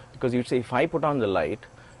 Because you'd say, if I put on the light,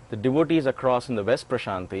 the devotees across in the West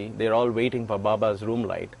Prashanti, they're all waiting for Baba's room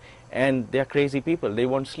light. And they're crazy people. They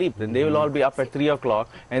won't sleep. Then they will all be up at 3 o'clock,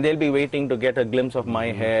 and they'll be waiting to get a glimpse of my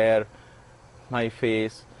hair, my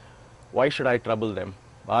face. Why should I trouble them?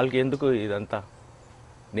 వాళ్ళకి ఎందుకు ఇదంతా?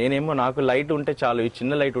 నేనేమో నాకు light ఉంటే చాలు, ఈ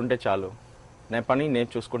చిన్న light ఉంటే చాలు. నా పని నేను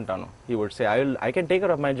చూసుకుంటాను. He would say, I can take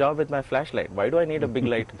care of my job with my flashlight. Why do I need a big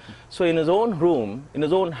light? So in his own room, in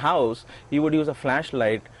his own house, he would use a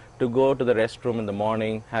flashlight to go to the restroom in the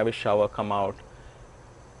morning, have a shower, come out.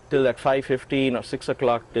 Till at 5:15 or 6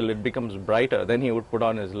 o'clock, till it becomes brighter, then he would put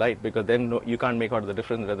on his light, because then you can't make out the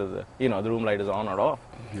difference whether the room light is on or off.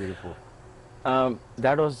 Beautiful.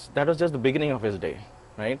 That was just the beginning of his day,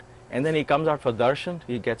 right? And then he comes out for darshan.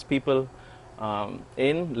 He gets people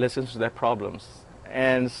in, listens to their problems,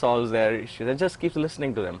 and solves their issues, and just keeps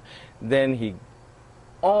listening to them. Then he,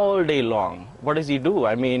 all day long, what does he do?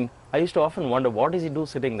 I mean, I used to often wonder, what does he do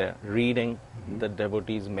sitting there reading the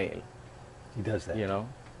devotees' mail? He does that. You know.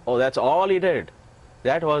 Oh, that's all he did.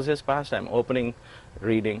 That was his pastime, opening,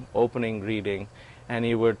 reading, and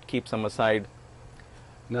he would keep some aside.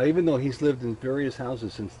 Now, even though he's lived in various houses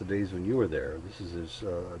since the days when you were there, this is his,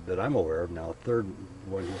 that I'm aware of now, 3rd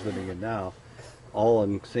one he's living in now, all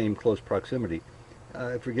in same close proximity.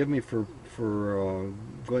 Forgive me for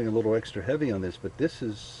going a little extra heavy on this, but this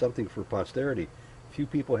is something for posterity. Few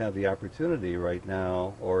people have the opportunity right now,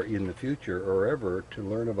 or in the future, or ever, to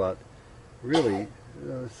learn about really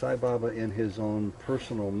Sai Baba in his own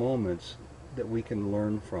personal moments that we can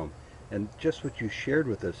learn from. And just what you shared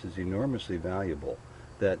with us is enormously valuable,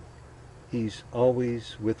 that he's always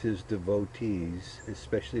with his devotees,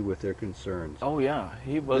 especially with their concerns. Oh yeah,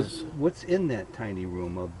 he was. What's in that tiny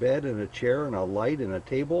room? A bed and a chair and a light and a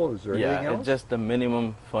table? Is there anything else? It's just the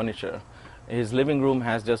minimum furniture. His living room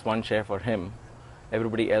has just 1 chair for him.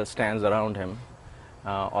 Everybody else stands around him,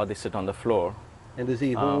 or they sit on the floor. And does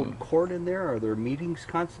he hold court in there? Are there meetings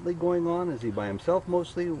constantly going on? Is he by himself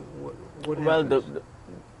mostly? What happens? Well,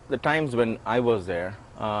 the times when I was there,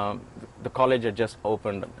 the college had just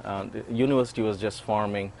opened, the university was just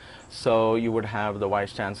forming, so you would have the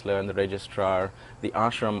vice chancellor and the registrar, the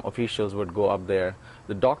ashram officials would go up there,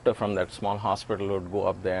 the doctor from that small hospital would go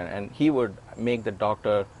up there, and he would make the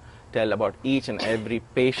doctor tell about each and every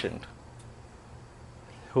patient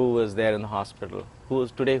who was there in the hospital,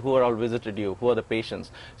 who are all visited you, who are the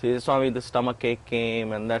patients. So he saw me, the stomach ache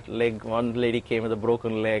came, and that leg, one lady came with a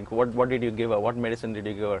broken leg. What did you give her? What medicine did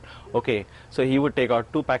you give her? Okay, so he would take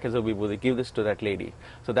out 2 packets of vibhuti, give this to that lady.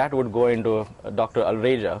 So that would go into Dr.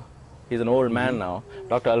 Alreja. He's an old man now.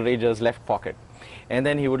 Dr. Alreja's left pocket. And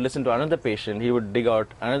then he would listen to another patient. He would dig out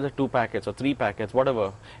another 2 packets or 3 packets,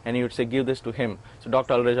 whatever, and he would say, give this to him. So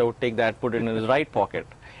Dr. Alreja would take that, put it in his right pocket.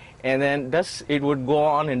 And then it would go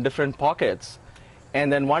on in different pockets.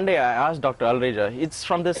 And then one day I asked Dr. Alreja, it's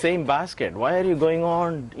from the same basket. Why are you going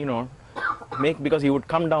on, because he would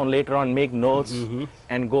come down later on, make notes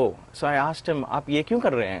and go. So I asked him, Aap ye kyun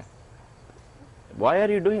kar rahe hain? Why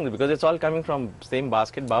are you doing this? Because it's all coming from same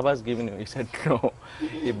basket Baba has given you. He said, no.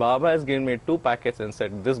 Baba has given me 2 packets and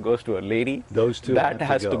said, this goes to a lady. Those 2 that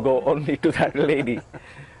has to go only to that lady.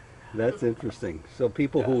 That's interesting. So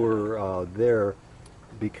people who were there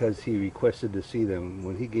because he requested to see them,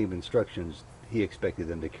 when he gave instructions, he expected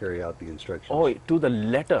them to carry out the instructions. Oh, to the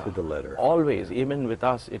letter. To the letter. Always, even with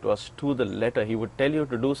us, it was to the letter. He would tell you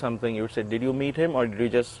to do something. You would say, did you meet him, or did you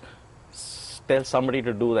just tell somebody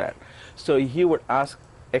to do that? So he would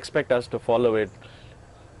expect us to follow it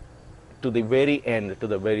to the very end, to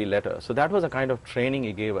the very letter. So that was a kind of training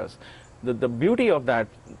he gave us. The beauty of that,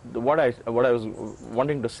 what I was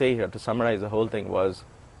wanting to say here to summarize the whole thing was,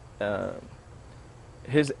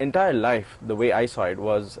 his entire life, the way I saw it,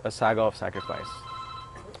 was a saga of sacrifice.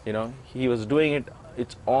 You know, he was doing it,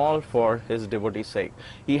 it's all for his devotee's sake.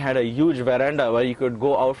 He had a huge veranda where you could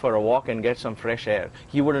go out for a walk and get some fresh air.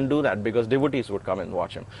 He wouldn't do that because devotees would come and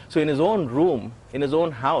watch him. So in his own room, in his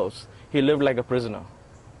own house, he lived like a prisoner.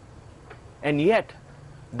 And yet,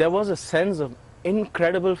 there was a sense of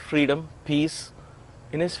incredible freedom, peace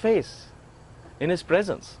in his face, in his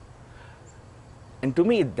presence. And to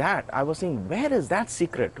me, that, I was saying, where is that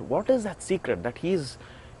secret? What is that secret? That he's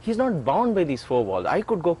not bound by these four walls. I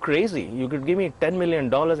could go crazy. You could give me $10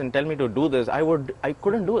 million and tell me to do this. I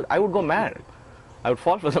couldn't do it. I would go mad. I would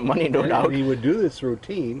fall for the money, no doubt. And he would do this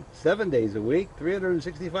routine 7 days a week,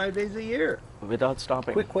 365 days a year. Without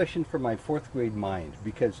stopping. Quick question for my fourth grade mind,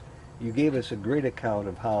 because you gave us a great account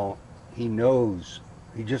of how he knows,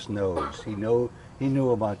 he just knows. He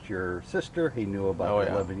knew about your sister, he knew about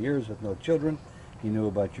 11 years with no children. He knew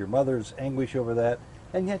about your mother's anguish over that,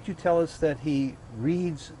 and yet you tell us that he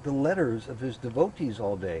reads the letters of his devotees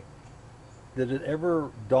all day. Did it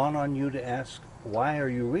ever dawn on you to ask, why are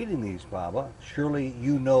you reading these, Baba? Surely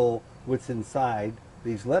you know what's inside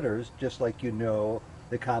these letters, just like you know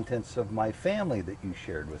the contents of my family that you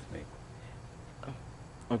shared with me.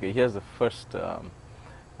 Okay, here's the first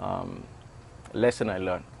lesson I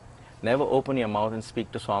learned. Never open your mouth and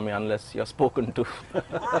speak to Swami unless you're spoken to.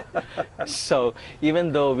 So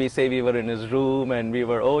even though we say we were in his room and we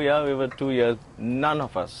were 2 years, none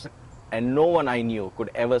of us, and no one I knew could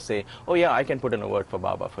ever say, oh yeah, I can put in a word for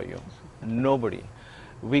Baba for you. Nobody.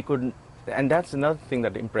 We couldn't, and that's another thing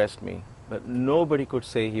that impressed me, that nobody could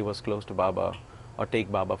say he was close to Baba or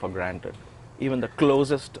take Baba for granted. Even the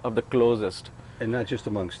closest of the closest. And not just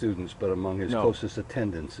among students, but among his closest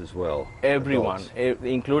attendants as well. Everyone,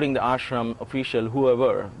 including the ashram official,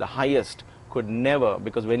 whoever, the highest, could never,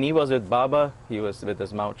 because when he was with Baba, he was with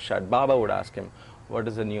his mouth shut. Baba would ask him, what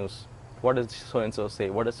is the news? What does so-and-so say?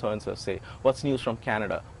 What does so-and-so say? What's news from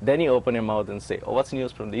Canada? Then you open your mouth and say, oh, what's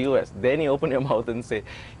news from the US? Then you open your mouth and say,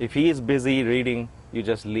 if he is busy reading, you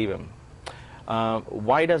just leave him.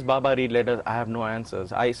 Why does Baba read letters? I have no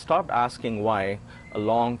answers. I stopped asking why a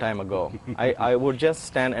long time ago. I would just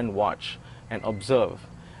stand and watch and observe.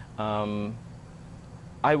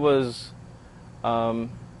 I was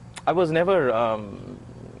never,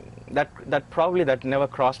 that never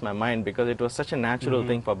crossed my mind, because it was such a natural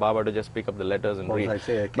thing for Baba to just pick up the letters and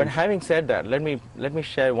read. But having said that, let me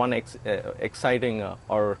share one exciting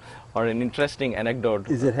or an interesting anecdote.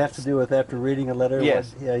 Does it have to do with after reading a letter?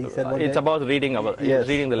 Yes. Yeah, he said one it's day? about reading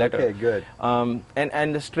the letter. Okay, good.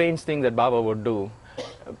 And the strange thing that Baba would do,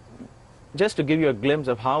 just to give you a glimpse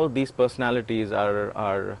of how these personalities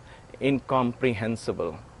are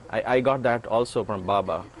incomprehensible. I got that also from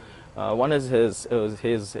Baba. One is his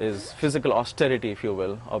physical austerity, if you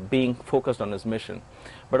will, of being focused on his mission,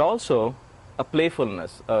 but also a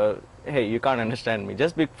playfulness. Hey, you can't understand me.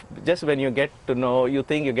 Just when you get to know, you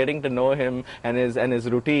think you're getting to know him and his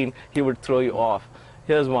routine, he would throw you off.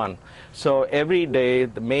 Here's one. So every day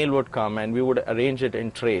the mail would come and we would arrange it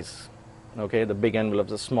in trays. Okay, the big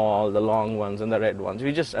envelopes, the small, the long ones, and the red ones.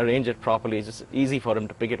 We just arrange it properly. It's just easy for him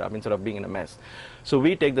to pick it up instead of being in a mess. So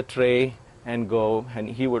we take the tray and go, and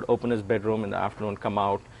he would open his bedroom in the afternoon, come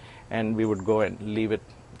out, and we would go and leave it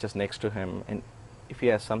just next to him. And if he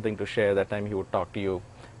has something to share, that time he would talk to you,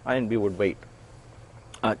 and we would wait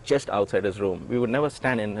just outside his room. We would never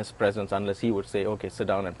stand in his presence unless he would say, okay, sit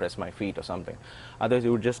down and press my feet or something. Otherwise, he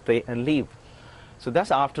would just stay and leave. So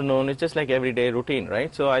that's afternoon. It's just like everyday routine,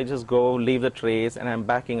 right? So I just go, leave the trays, and I'm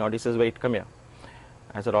backing out. He says, wait, come here.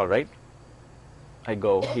 I said, all right. I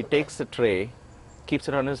go. He takes the tray, keeps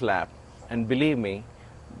it on his lap, and believe me,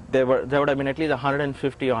 there would have been at least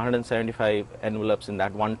 150 or 175 envelopes in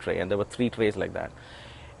that one tray, and there were 3 trays like that.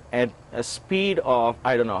 At a speed of,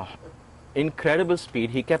 I don't know, incredible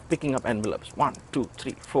speed, he kept picking up envelopes. 1, 2,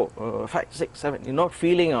 3, 4, 5, 6, 7. You're not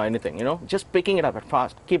feeling or anything, just picking it up at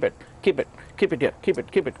fast. Keep it here, keep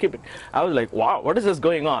it. I was like, wow, what is this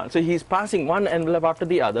going on? So he's passing one envelope after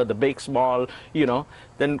the other, the big, small,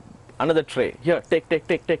 then another tray. Here, take.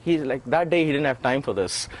 He's like, that day he didn't have time for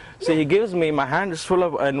this. So he gives me, my hand is full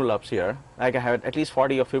of envelopes here. Like I have at least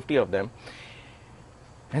 40 or 50 of them.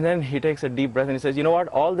 And then he takes a deep breath and he says, you know what,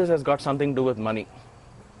 all this has got something to do with money.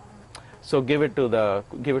 So give it to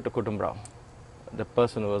Kutumbrao, the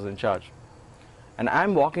person who was in charge. And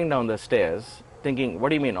I'm walking down the stairs thinking, what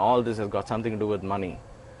do you mean all this has got something to do with money?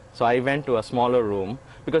 So I went to a smaller room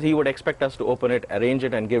because he would expect us to open it, arrange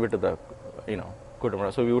it, and give it to the,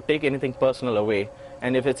 Kutumbrao. So we would take anything personal away,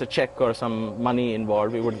 and if it's a check or some money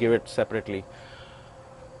involved, we would give it separately.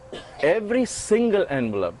 Every single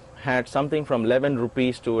envelope had something from 11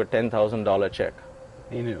 rupees to a $10,000 check.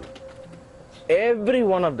 He knew. Every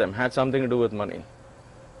one of them had something to do with money.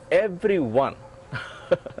 Every one.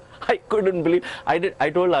 I couldn't believe. I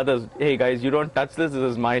told others, hey guys, you don't touch this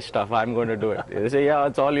is my stuff, I'm going to do it. They say, yeah,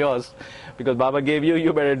 it's all yours, because Baba gave you,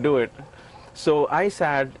 you better do it. So I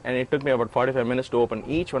sat, and it took me about 45 minutes to open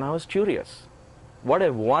each one. I was curious. What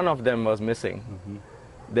if one of them was missing?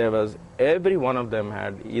 Every one of them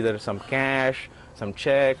had either some cash, some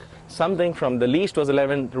check, something from the least was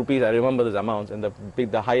 11 rupees, I remember those amounts, and the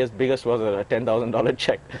biggest was a $10,000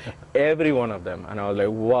 check. Every one of them. And I was like,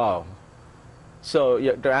 wow. So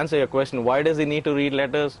to answer your question, why does he need to read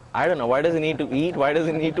letters? I don't know. Why does he need to eat? Why does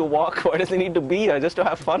he need to walk? Why does he need to be here? Just to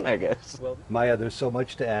have fun, I guess. Well, Maya, there's so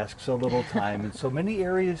much to ask, so little time, and so many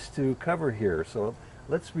areas to cover here. So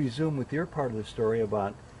let's resume with your part of the story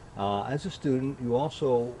about as a student, you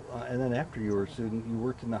also, and then after you were a student, you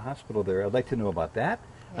worked in the hospital there. I'd like to know about that.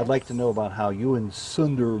 Yes. I'd like to know about how you and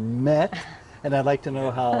Sunder met, and I'd like to know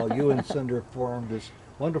how you and Sunder formed this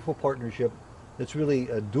wonderful partnership. It's really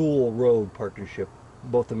a dual road partnership,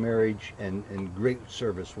 both the marriage and great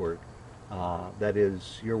service work. That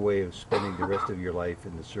is your way of spending the rest of your life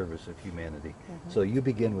in the service of humanity. So you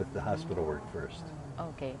begin with the hospital work first.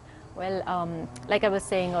 Okay. Well, like I was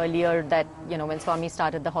saying earlier, that when Swami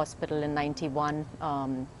started the hospital in '91,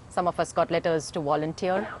 some of us got letters to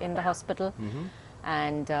volunteer in the hospital.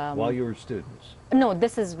 And while you were students? No,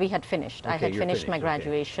 we had finished. Okay, I had finished my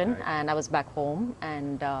graduation, right. And I was back home,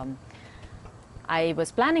 and I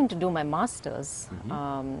was planning to do my master's,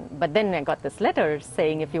 but then I got this letter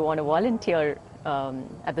saying, if you want to volunteer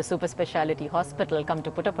at the super specialty hospital, come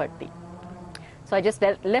to Puttaparthi. So I just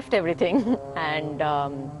left everything, and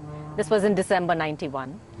this was in December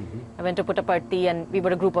 '91. I went to Puttaparthi, and we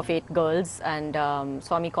were a group of 8 girls, and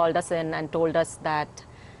Swami called us in and told us that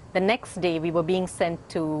the next day we were being sent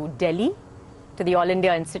to Delhi, to the All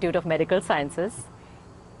India Institute of Medical Sciences.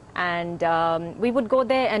 And we would go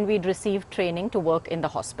there and we'd receive training to work in the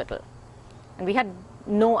hospital. And we had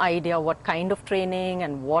no idea what kind of training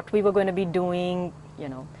and what we were going to be doing,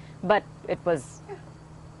 but it was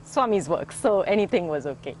Swami's work, so anything was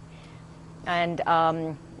okay. And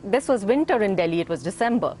this was winter in Delhi, it was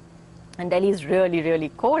December. And Delhi is really, really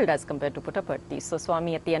cold as compared to Puttaparthi. So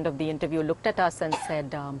Swami at the end of the interview looked at us and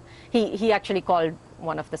said, he actually called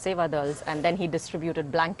one of the Sevadals, and then he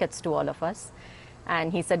distributed blankets to all of us.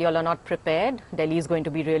 And he said, y'all are not prepared. Delhi is going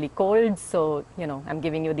to be really cold, so, I'm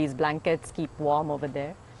giving you these blankets, keep warm over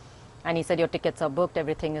there. And he said, your tickets are booked,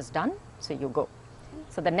 everything is done, so you go.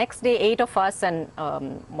 So the next day, 8 of us and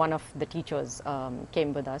one of the teachers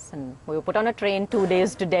came with us, and we were put on a train 2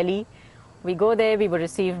 days to Delhi. We go there, we were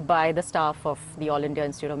received by the staff of the All India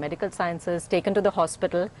Institute of Medical Sciences, taken to the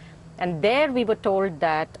hospital, and there we were told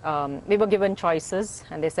that, we were given choices,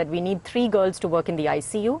 and they said, we need 3 girls to work in the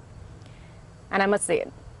ICU. And I must say,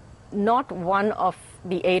 not one of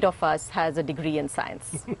the 8 of us has a degree in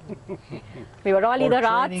science. We were all either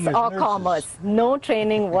arts or commerce. No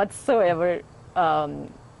training whatsoever,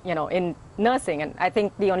 in nursing. And I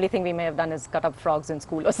think the only thing we may have done is cut up frogs in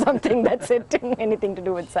school or something. That's it, anything to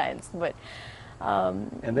do with science. But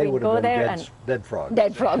and they would have been dead frogs.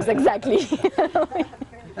 Dead frogs, exactly.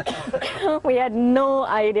 We had no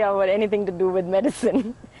idea about anything to do with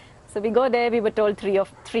medicine. So we go there, we were told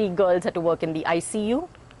 3 girls had to work in the ICU,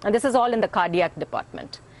 and this is all in the cardiac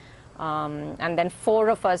department. And then 4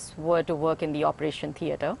 of us were to work in the operation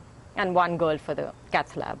theater, and 1 girl for the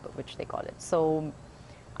cath lab, which they call it. So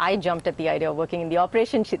I jumped at the idea of working in the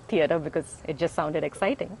operation theater because it just sounded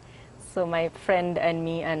exciting. So my friend and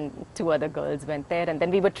me and 2 other girls went there, and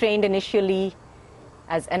then we were trained initially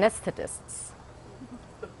as anesthetists.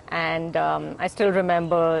 And I still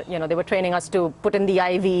remember, they were training us to put in the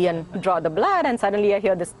IV and draw the blood, and suddenly I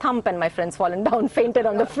hear this thump, and my friend's fallen down, fainted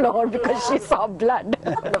on the floor because she saw blood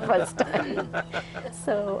the first time.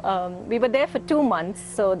 So we were there for 2 months.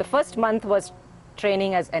 So the first month was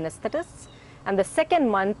training as anesthetists, and the second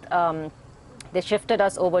month they shifted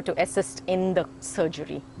us over to assist in the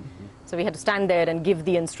surgery. So we had to stand there and give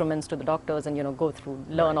the instruments to the doctors and, go through,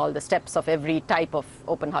 learn all the steps of every type of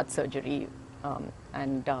open heart surgery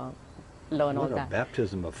and learn all What a that.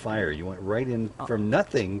 baptism of fire. You went right in from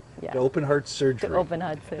nothing Yeah. to open heart surgery. To open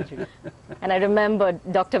heart surgery. And I remember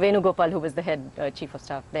Dr. Venugopal, who was the head chief of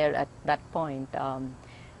staff there at that point,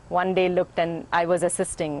 one day looked, and I was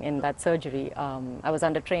assisting in that surgery. I was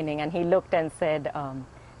under training, and he looked and said,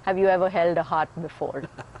 have you ever held a heart before?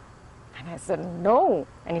 And I said, no.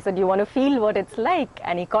 And he said, you want to feel what it's like?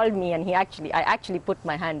 And he called me, and I actually put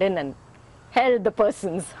my hand in and held the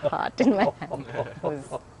person's heart in my hand. It was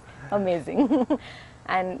amazing.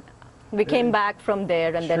 And we came back from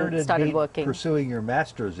there and Sure then did started beat working. pursuing your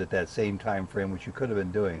master's at that same time frame, which you could have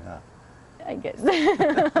been doing, huh? I guess.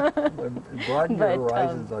 Broaden your But,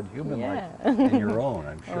 horizons on human yeah. life and your own,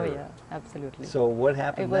 I'm sure. Oh yeah, absolutely. So what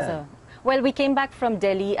happened It was then? well, we came back from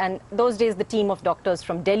Delhi, and those days the team of doctors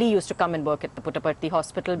from Delhi used to come and work at the Puttaparthi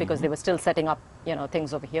hospital because they were still setting up,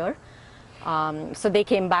 things over here. So they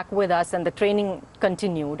came back with us, and the training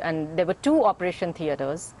continued. And there were 2 operation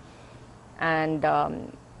theaters, and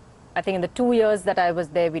I think in the 2 years that I was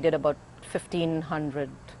there, we did about 1,500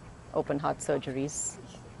 open heart surgeries.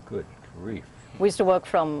 Good grief. We used to work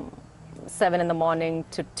from 7 in the morning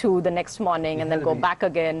to 2 the next morning, It and had then to go be back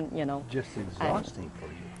again, Just exhausting for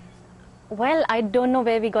you. Well, I don't know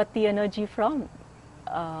where we got the energy from.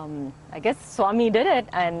 I guess Swami did it,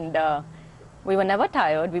 and we were never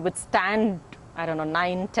tired. We would stand, I don't know,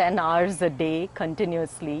 9, 10 hours a day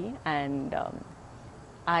continuously. And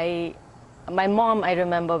my mom, I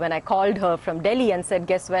remember when I called her from Delhi and said,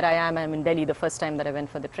 guess where I am? I'm in Delhi the first time that I went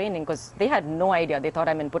for the training, because they had no idea. They thought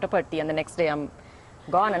I'm in Puttaparthi, and the next day I'm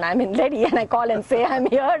gone and I'm in Delhi, and I call and say I'm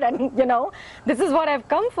here, and this is what I've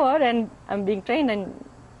come for, and I'm being trained. And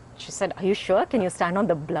she said, are you sure? Can you stand on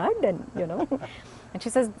the blood? And and she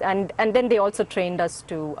says, and then they also trained us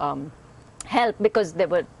to help, because there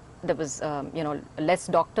was less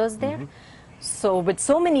doctors there. So with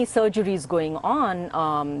so many surgeries going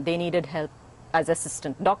on, they needed help as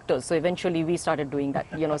assistant doctors. So eventually we started doing that,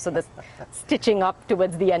 so the stitching up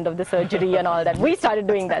towards the end of the surgery and all that. We started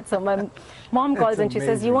doing that. So my mom calls and she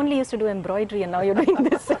says, you only used to do embroidery and now you're doing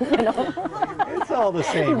this, It's all the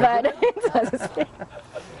same. But it's all the same.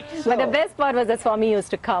 But the best part was that Swami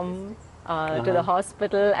used to come to the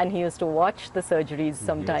hospital, and he used to watch the surgeries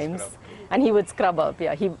sometimes, and he would scrub up.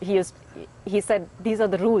 Yeah, he said these are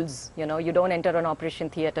the rules. You don't enter an operation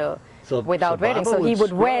theater without wearing. Baba So he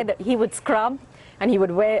would wear, he would scrub, and he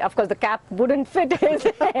would wear. Of course, the cap wouldn't fit his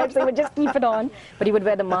head, so he would just keep it on. But he would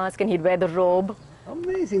wear the mask, and he'd wear the robe.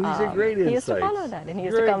 Amazing. These are great insights. He used to follow that, and he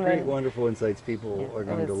used great, to come great, in. wonderful insights people are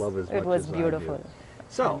going to love as much as I do. It was beautiful.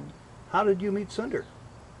 So, how did you meet Sunder?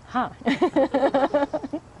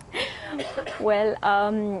 Well,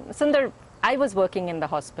 Sunder, I was working in the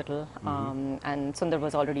hospital, and Sunder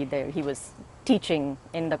was already there. He was teaching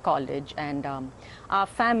in the college, and our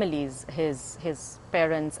families, his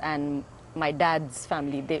parents and my dad's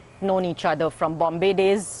family, they've known each other from Bombay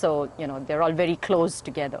days, so they're all very close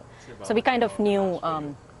together. So we kind of knew.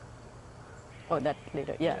 Oh, that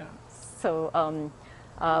later, yeah. So.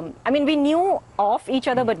 I mean, we knew of each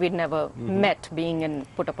other, but we'd never met, being in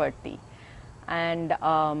Puttaparthi. And,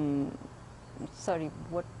 sorry,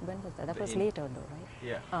 when was that? That was later though, right?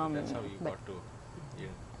 Yeah, that's how you got to,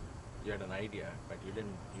 you had an idea, but you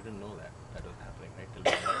didn't know that was happening, right? Till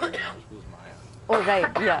you announced who's Maya. Oh,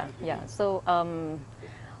 right, yeah. So,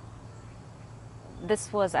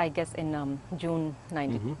 this was, I guess, in June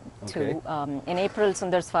 92. Okay. In April,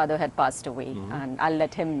 Sundar's father had passed away, and I'll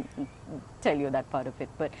let him tell you that part of it.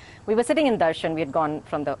 But we were sitting in darshan. We had gone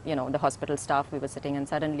from the, the hospital staff. We were sitting, and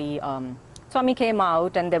suddenly Swami came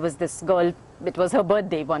out, and there was this girl. It was her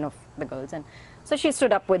birthday, one of the girls, and so she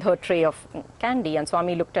stood up with her tray of candy, and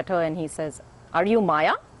Swami looked at her, and he says, "Are you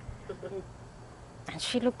Maya?" And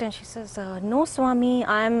she looked, and she says, "No, Swami,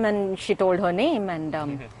 I'm," and she told her name, and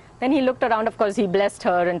then he looked around. Of course, he blessed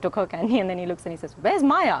her and took her candy, and then he looks and he says, "Where's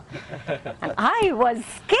Maya?" And I was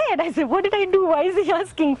scared. I said, "What did I do? Why is he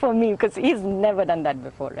asking for me?" Because he's never done that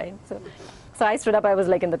before, right? So I stood up. I was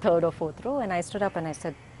like in the 3rd or 4th row, and I stood up and I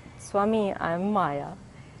said, "Swami, I'm Maya."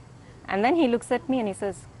 And then he looks at me and he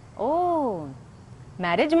says, "Oh,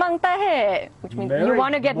 marriage mangta hai," which means you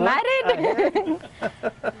want to get married.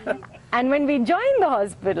 And when we joined the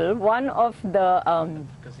hospital, one of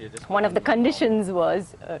the conditions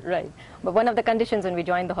was right. But one of the conditions when we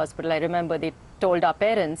joined the hospital, I remember they told our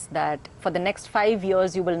parents that for the next 5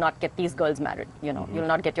 years you will not get these girls married.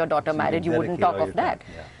 You'll not get your daughter married. You wouldn't talk of that.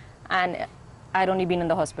 And I'd only been in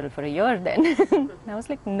the hospital for a year then. And I was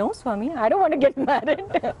like, "No, Swami, I don't want to get married.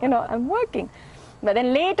 I'm working." But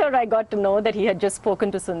then later I got to know that he had just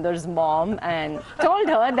spoken to Sundar's mom and told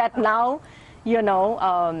her that now, you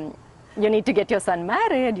know, you need to get your son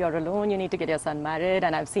married, you're alone, you need to get your son married.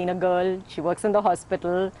 And I've seen a girl, she works in the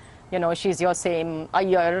hospital, you know, she's your same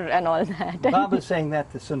Iyer and all that. Baba's saying that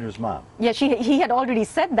to Sundar's mom. Yeah, he had already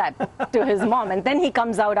said that to his mom, and then he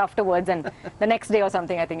comes out afterwards, and the next day or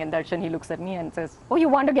something, I think in darshan, he looks at me and says, "Oh, you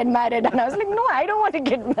want to get married?" And I was like, "No, I don't want to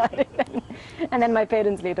get married." And then my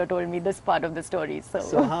parents later told me this part of the story.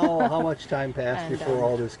 So how much time passed before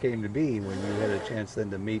all this came to be, when you had a chance then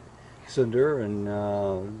to meet Sundar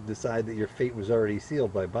and decide that your fate was already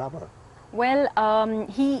sealed by Baba? Well,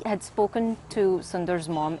 he had spoken to Sundar's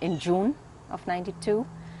mom in June of '92,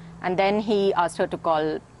 and then he asked her to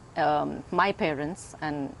call my parents,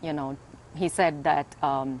 and you know, he said that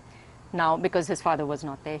now, because his father was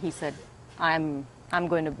not there, he said, I'm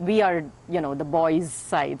going to, we are, you know, the boys'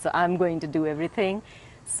 side, so I'm going to do everything.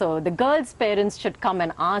 So the girl's parents should come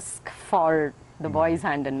and ask for the boy's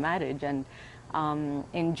hand in marriage. And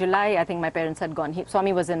in July, I think my parents had gone.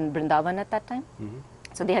 Swami was in Vrindavan at that time.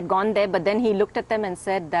 So they had gone there, but then he looked at them and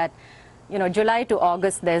said that, you know, July to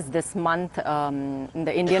August, there's this month in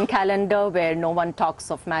the Indian calendar where no one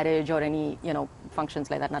talks of marriage or any, you know,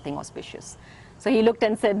 functions like that, nothing auspicious. So he looked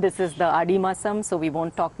and said, this is the Adi Masam, so we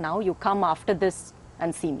won't talk now. You come after this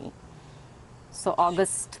and see me. So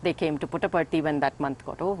August, they came to Puttaparthi when that month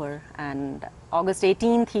got over. And August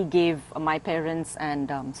 18th, he gave my parents and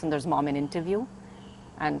Sundar's mom an interview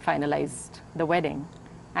and finalized the wedding.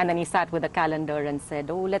 And then he sat with a calendar and said,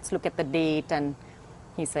 oh, let's look at the date. And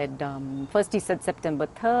he said, first he said September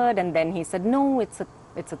 3rd, and then he said, no, it's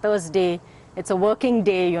a Thursday, it's a working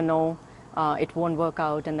day, you know, it won't work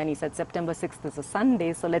out. And then he said September 6th is a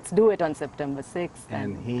Sunday, so let's do it on September 6th.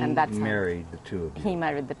 And that's married the two of you. He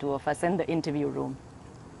married the two of us in the interview room.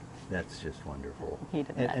 That's just wonderful. He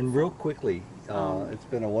did that. And real quickly, it's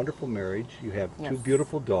been a wonderful marriage. You have two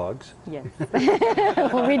beautiful dogs. Yes,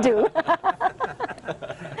 we do.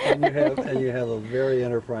 and you have a very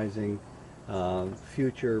enterprising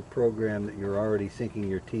future program that you're already sinking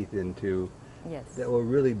your teeth into. Yes. That will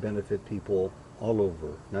really benefit people all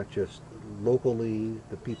over, not just locally,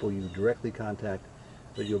 the people you directly contact,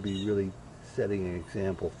 but you'll be really setting an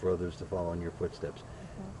example for others to follow in your footsteps.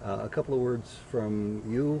 A couple of words from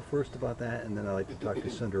you first about that, and then I'd like to talk to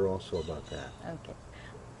Sundar also about that. Okay.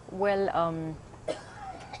 Well,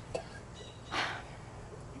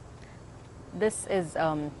 this is,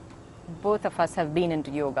 both of us have been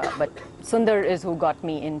into yoga, but Sundar is who got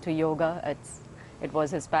me into yoga. It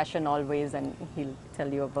was his passion always, and he'll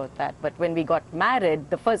tell you about that. But when we got married,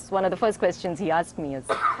 one of the first questions he asked me is,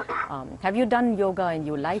 have you done yoga and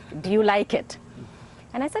do you like it?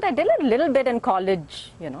 And I said, I did a little bit in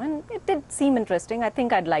college, you know, and it did seem interesting. I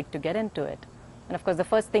think I'd like to get into it. And of course, the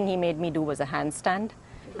first thing he made me do was a handstand.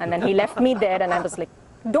 And then he left me there, and I was like,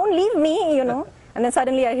 don't leave me, you know. And then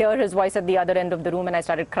suddenly I hear his voice at the other end of the room, and I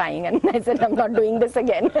started crying, and I said, I'm not doing this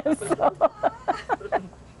again.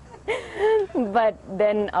 But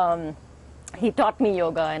then he taught me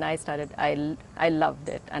yoga, and I loved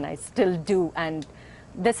it, and I still do. And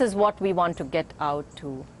this is what we want to get out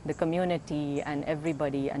to the community and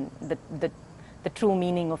everybody, and the true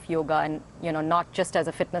meaning of yoga, and, you know, not just as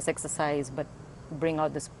a fitness exercise, but bring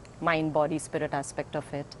out this mind, body, spirit aspect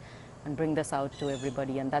of it, and bring this out to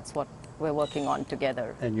everybody. And that's what we're working on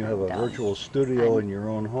together. And you have a virtual studio in your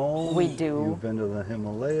own home. We do. You've been to the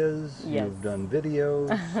Himalayas. Yes. You've done videos,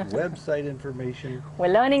 website information.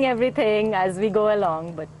 We're learning everything as we go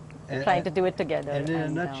along, but trying to do it together. And in a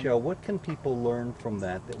nutshell, what can people learn from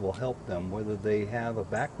that will help them, whether they have a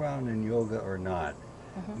background in yoga or not,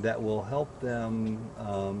 that will help them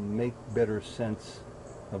make better sense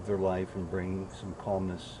of their life and bring some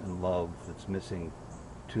calmness and love that's missing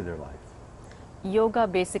to their life? Yoga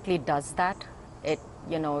basically does that. It,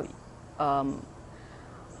 you know,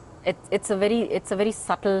 it's a very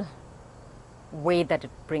subtle way that it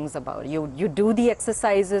brings about. You do the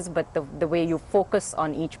exercises, but the way you focus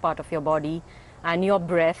on each part of your body and your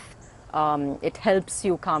breath, it helps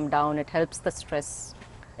you calm down. It helps the stress.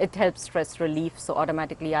 It helps stress relief. So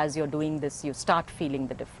automatically, as you're doing this, you start feeling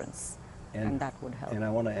the difference, and that would help. And I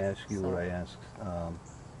want to ask you what I ask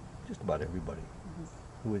just about everybody.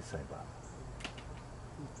 Who is Sai Baba?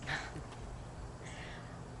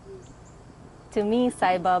 To me,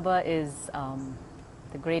 Sai Baba is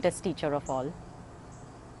the greatest teacher of all,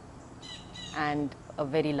 and a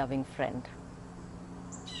very loving friend.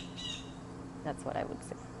 That's what I would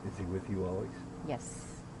say. Is he with you always? Yes,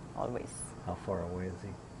 always. How far away is he?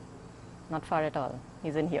 Not far at all.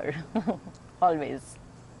 He's in here, always.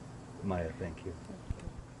 Maya, thank you.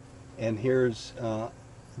 And here's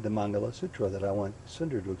the Mangala Sutra that I want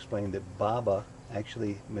Sunder to explain that Baba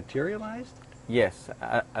actually materialized? Yes,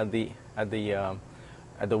 at the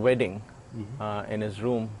wedding, in his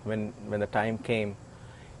room, when the time came,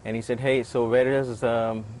 and he said, "Hey, so where is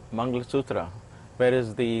Mangala Sutra? Where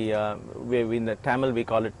is the in the Tamil we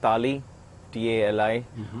call it Tali, Tali,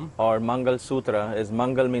 or Mangal Sutra is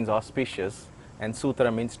Mangal means auspicious, and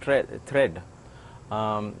Sutra means thread.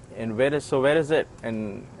 And where is it?"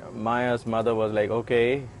 And Maya's mother was like,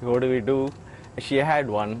 "Okay, what do we do?" She had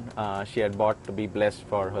one. She had bought to be blessed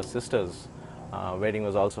for her sister's wedding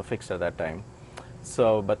was also fixed at that time.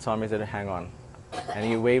 So, but Swami said, "Hang on," and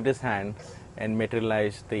he waved his hand and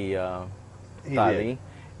materialized the tali.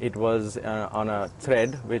 It was on a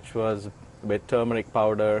thread which was with turmeric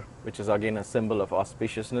powder, which is again a symbol of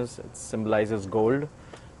auspiciousness. It symbolizes gold.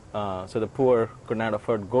 So the poor could not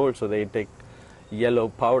afford gold, so they take yellow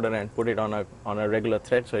powder and put it on a regular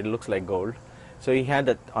thread, so it looks like gold. So he had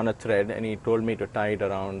that on a thread, and he told me to tie it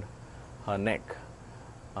around her neck,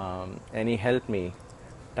 and he helped me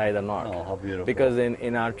tie the knot. Oh, how beautiful! Because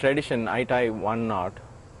in our tradition, I tie one knot.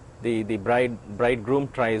 The bridegroom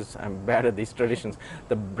tries. I'm bad at these traditions.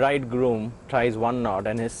 The bridegroom ties one knot,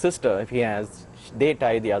 and his sister, if he has, they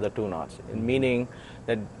tie the other two knots. Meaning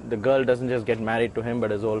that the girl doesn't just get married to him,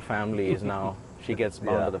 but his whole family is now. She gets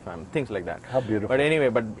bound to the family. Things like that. How beautiful! But anyway,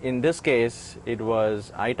 but in this case, it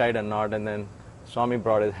was I tied a knot, and then Swami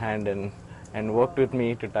brought his hand in and worked with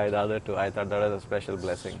me to tie the other two. I thought that was a special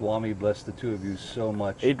blessing. Swami blessed the two of you so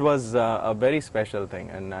much. It was a very special thing,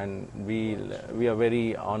 and we are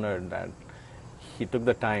very honored that he took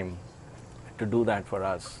the time to do that for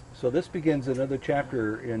us. So this begins another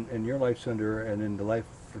chapter in your life, Sunder, and in the life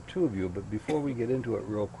for two of you. But before we get into it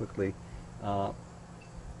real quickly,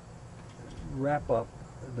 wrap up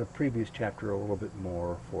the previous chapter a little bit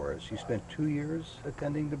more for us. You spent 2 years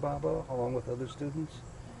attending to Baba along with other students?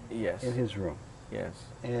 Yes. In his room. Yes.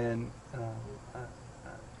 And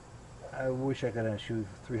I wish I could ask you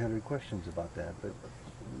 300 questions about that, but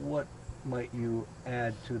what might you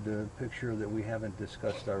add to the picture that we haven't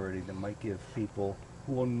discussed already that might give people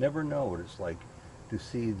who will never know what it's like to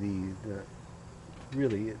see the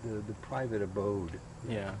private abode,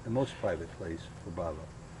 the most private place for Baba?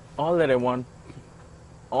 All that I want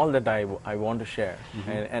to share,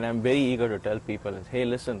 and I'm very eager to tell people is, hey,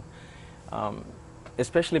 listen,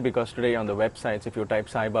 especially because today on the websites, if you type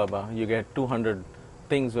Sai Baba, you get 200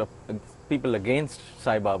 things of people against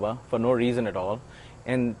Sai Baba for no reason at all.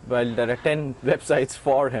 And while there are 10 websites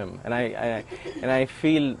for him, and I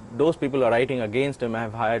feel those people who are writing against him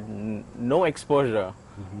have had no exposure,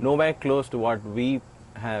 nowhere close to what we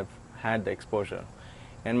have had the exposure.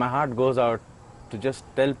 And my heart goes out to just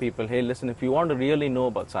tell people, hey, listen, if you want to really know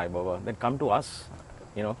about Sai Baba, then come to us.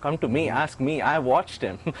 Come to me, ask me. I watched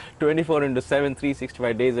him 24/7,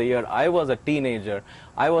 365 days a year. I was a teenager.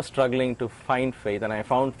 I was struggling to find faith, and I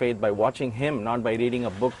found faith by watching him, not by reading a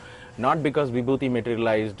book, not because Vibhuti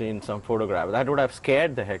materialized in some photograph. That would have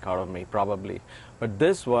scared the heck out of me, probably. But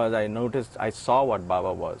this was, I noticed, I saw what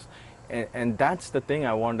Baba was. And that's the thing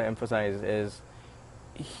I want to emphasize is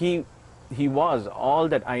he was, all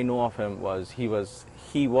that I know of him was, he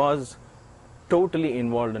was totally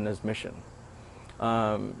involved in his mission.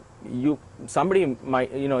 Somebody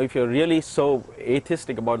might, if you're really so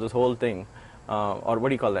atheistic about this whole thing, or what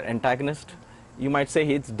do you call that, antagonist, you might say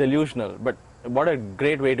it's delusional, but what a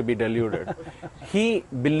great way to be deluded. He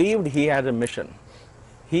believed he had a mission.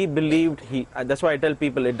 He believed that's why I tell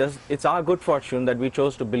people it's our good fortune that we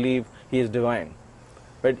chose to believe he is divine.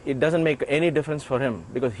 But it doesn't make any difference for him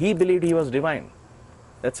because he believed he was divine.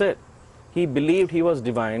 That's it. He believed he was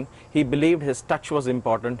divine. He believed his touch was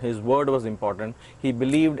important. His word was important. He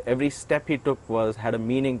believed every step he took had a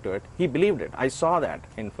meaning to it. He believed it. I saw that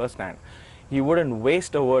in first hand. He wouldn't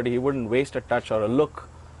waste a word. He wouldn't waste a touch or a look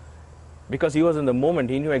because he was in the moment.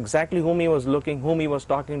 He knew exactly whom he was looking, whom he was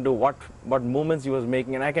talking to, what movements he was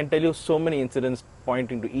making. And I can tell you so many incidents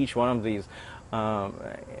pointing to each one of these,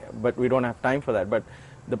 but we don't have time for that. But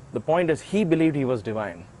the point is he believed he was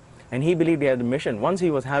divine. And he believed he had a mission. Once he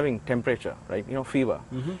was having temperature, right, fever.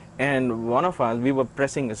 And one of us, we were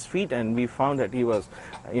pressing his feet and we found that he was,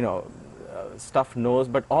 stuffed nose.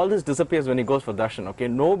 But all this disappears when he goes for darshan, okay?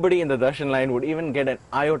 Nobody in the darshan line would even get an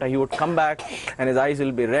iota. He would come back and his eyes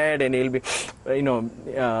will be red and he'll be,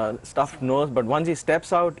 stuffed nose. But once he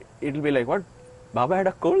steps out, it'll be like, what? Baba had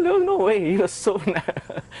a cold? There was no way. He was so...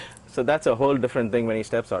 So that's a whole different thing when he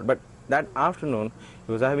steps out. But that afternoon,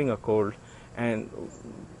 he was having a cold and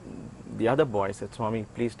the other boy said, Swami,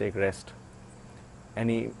 please take rest. And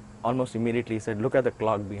he almost immediately said, look at the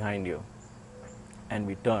clock behind you. And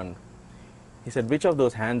we turned. He said, which of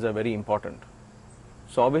those hands are very important?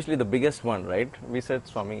 So obviously the biggest one, right? We said,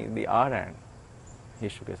 Swami, the R hand. He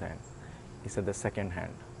shook his hand. He said, the second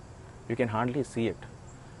hand. You can hardly see it.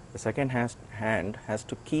 The second hand has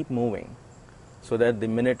to keep moving so that the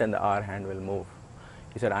minute and the R hand will move.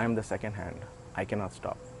 He said, I am the second hand. I cannot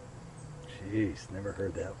stop. Jeez, never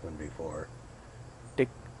heard that one before. Tick,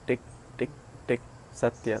 tick, tick, tick.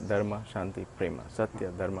 Satya, Dharma, Shanti, Prema.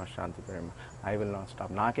 Satya, Dharma, Shanti, Prema. I will not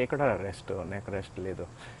stop. Naakekada rest, nek rest ledo.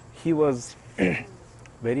 He was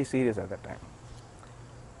very serious at that time.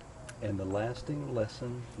 And the lasting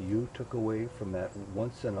lesson you took away from that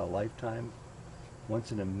once in a lifetime,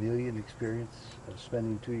 once in a million experience of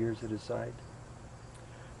spending 2 years at his side?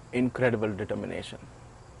 Incredible determination.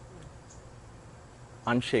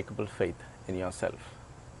 Unshakable faith in yourself.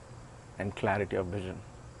 And clarity of vision.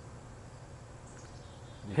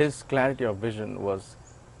 His clarity of vision was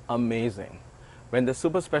amazing. When the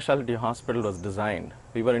super specialty hospital was designed,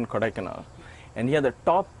 we were in Kodaikanal, and he had the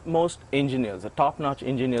topmost engineers, the top-notch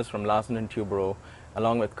engineers from Larsen and Toubro,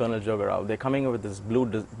 along with Colonel Jogarao. They're coming up with this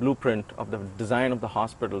blueprint of the design of the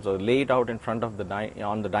hospital, so lay it out in front of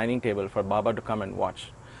on the dining table for Baba to come and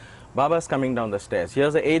watch. Baba's coming down the stairs.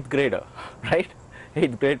 Here's the 8th grader, right?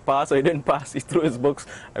 8th grade pass, or he didn't pass, he threw his books.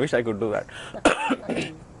 I wish I could do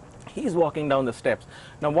that. He's walking down the steps.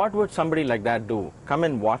 Now what would somebody like that do? Come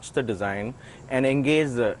and watch the design and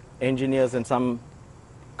engage the engineers in some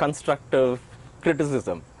constructive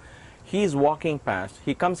criticism. He's walking past.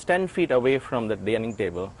 He comes 10 feet away from the dining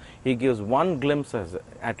table. He gives one glimpse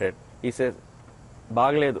at it. He says,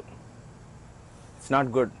 Bagledu. It's not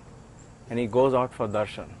good. And he goes out for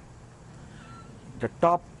darshan. The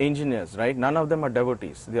top engineers, right? None of them are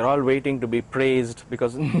devotees. They're all waiting to be praised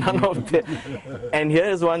because none of them. And here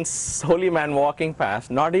is one holy man walking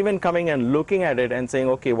past, not even coming and looking at it and saying,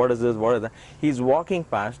 okay, what is this, what is that? He's walking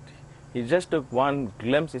past. He just took one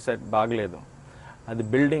glimpse. He said, Bagledu. The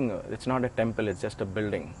building, it's not a temple, it's just a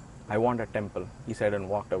building. I want a temple, he said, and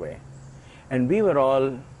walked away. And we were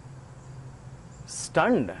all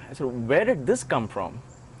stunned. I said, where did this come from?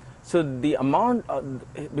 So the amount,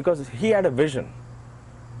 because he had a vision.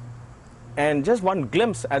 And just one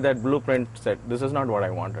glimpse at that blueprint said, this is not what I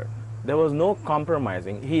wanted. There was no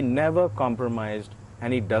compromising. He never compromised,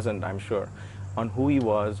 and he doesn't, I'm sure, on who he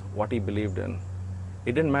was, what he believed in.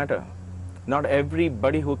 It didn't matter. Not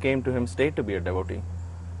everybody who came to him stayed to be a devotee,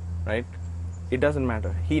 right? It doesn't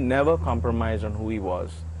matter. He never compromised on who he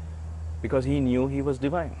was because he knew he was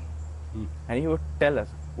divine. And he would tell us,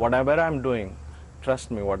 whatever I'm doing, trust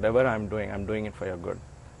me, whatever I'm doing it for your good.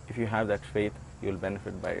 If you have that faith, you'll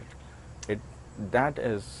benefit by it. That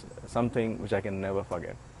is something which I can never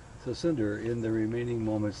forget. So Sunder, in the remaining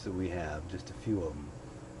moments that we have, just a few of them,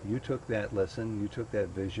 you took that lesson, you took that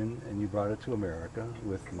vision, and you brought it to America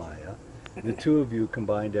with Maya. The two of you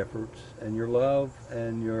combined efforts, and your love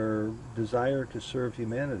and your desire to serve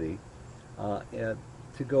humanity,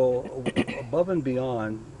 to go above and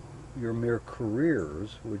beyond your mere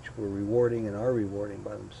careers, which were rewarding and are rewarding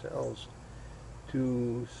by themselves,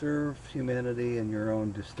 to serve humanity in your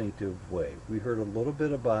own distinctive way. We heard a little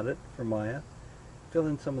bit about it from Maya. Fill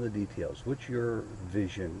in some of the details. What's your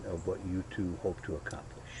vision of what you two hope to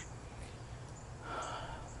accomplish?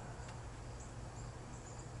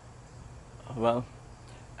 Well,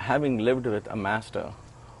 having lived with a master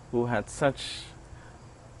who had such,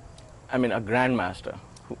 a grandmaster,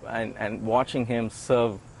 and watching him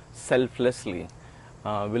serve selflessly,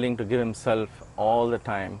 willing to give himself all the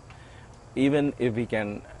time, even if we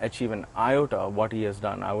can achieve an iota of what he has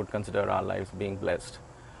done, I would consider our lives being blessed.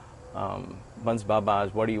 Once Baba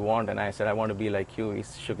asked, what do you want? And I said, I want to be like you. He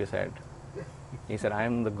shook his head. He said, I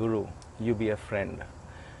am the guru. You be a friend.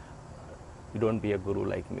 You don't be a guru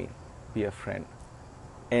like me. Be a friend.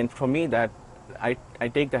 And for me, that I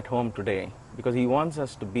take that home today because he wants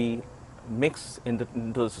us to be mixed into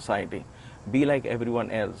the society, be like everyone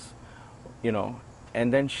else,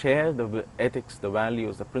 and then share the ethics, the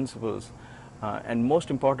values, the principles, and most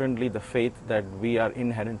importantly, the faith that we are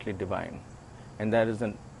inherently divine, and there is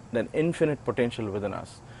an infinite potential within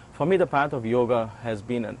us. For me, the path of yoga has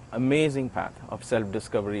been an amazing path of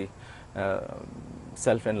self-discovery,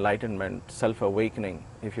 self-enlightenment, self-awakening,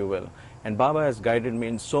 if you will. And Baba has guided me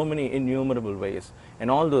in so many innumerable ways.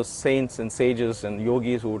 And all those saints and sages and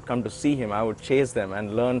yogis who would come to see him, I would chase them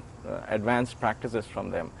and learn advanced practices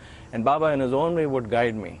from them. And Baba in his own way would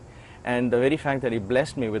guide me. And the very fact that he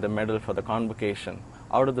blessed me with a medal for the convocation,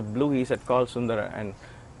 out of the blue he said, call Sundara and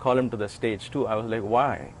call him to the stage too. I was like,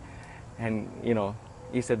 why? And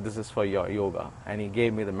he said, this is for your yoga. And he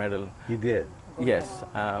gave me the medal. He did. Yes.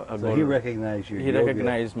 So he recognized your He yoga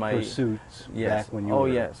recognized my pursuits yes. back when you Oh, were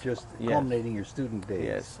yes. just Yes. culminating your student days.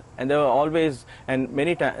 Yes, and there were always, and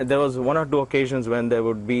many times, there was one or two occasions when there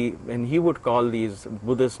would be, when he would call these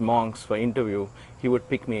Buddhist monks for interview, he would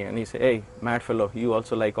pick me and he say, hey, mad fellow, you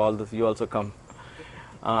also like all this, you also come.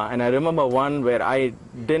 And I remember one where I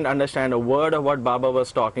didn't understand a word of what Baba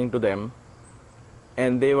was talking to them,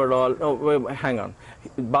 and they were all, oh, wait, hang on.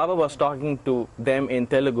 Baba was talking to them in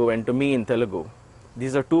Telugu and to me in Telugu.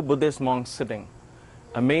 These are two Buddhist monks sitting,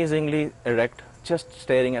 amazingly erect, just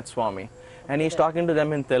staring at Swami. And he's talking to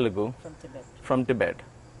them in Telugu. From Tibet. From Tibet.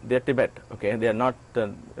 They're Tibet, okay? They're not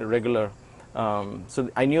regular. So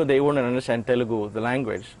I knew they wouldn't understand Telugu, the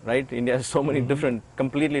language, right? India has so many different,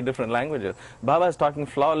 completely different languages. Baba is talking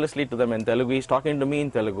flawlessly to them in Telugu. He's talking to me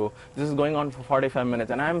in Telugu. This is going on for 45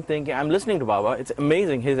 minutes. And I'm thinking, I'm listening to Baba. It's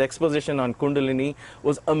amazing. His exposition on Kundalini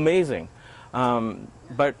was amazing.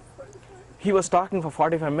 But he was talking for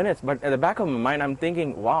 45 minutes. But at the back of my mind, I'm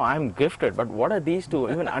thinking, wow, I'm gifted. But what are these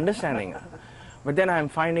two even understanding? But then I'm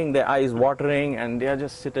finding their eyes watering and they are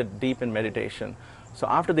just seated deep in meditation. So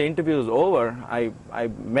after the interview was over, I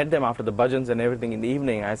met them after the bhajans and everything in the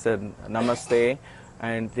evening. I said, namaste.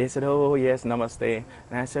 And they said, oh, yes, namaste.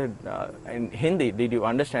 And I said, in Hindi, did you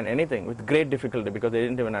understand anything? With great difficulty, because they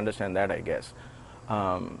didn't even understand that, I guess.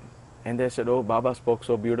 And they said, oh, Baba spoke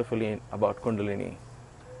so beautifully about Kundalini.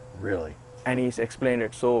 Really? And he's explained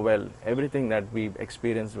it so well. Everything that we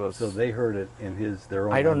experienced was... So they heard it in their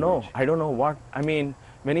own I don't language. know. I don't know what... I mean,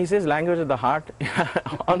 when he says language of the heart,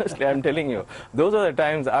 honestly, I'm telling you, those are the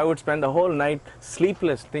times I would spend the whole night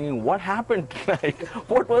sleepless thinking, what happened tonight?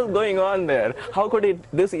 What was going on there? How could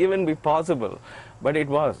this even be possible? But it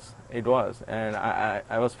was. It was. And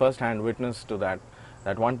I was first-hand witness to that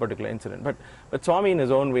one particular incident. But Swami, in his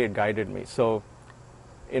own way, guided me. So,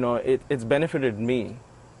 you know, it's benefited me,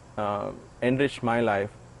 enriched my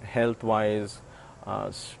life, health-wise,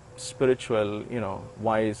 spiritual,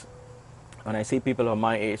 wise. When I see people of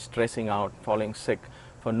my age stressing out, falling sick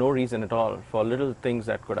for no reason at all, for little things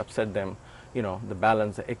that could upset them, the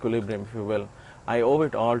balance, the equilibrium, if you will, I owe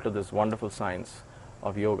it all to this wonderful science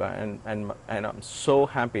of yoga. And I'm so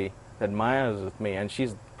happy that Maya is with me, and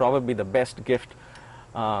she's probably the best gift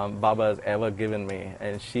Baba has ever given me,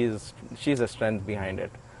 and she's a strength behind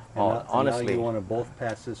it. Honestly. Now you want to both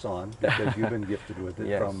pass this on, because you've been gifted with it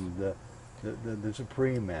Yes. from the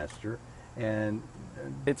Supreme Master. And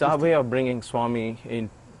it's our way of bringing Swami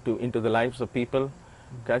into the lives of people.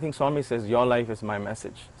 I think Swami says, your life is my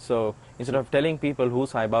message. So instead of telling people who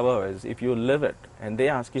Sai Baba is, if you live it, and they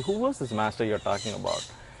ask you, who was this master you're talking about?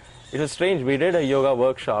 It was strange. We did a yoga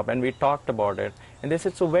workshop and we talked about it. And they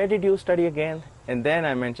said, so where did you study again? And then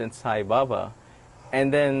I mentioned Sai Baba.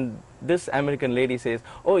 And then this American lady says,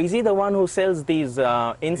 oh, is he the one who sells these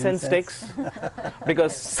incense sticks?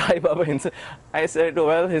 Because Sai Baba, I said,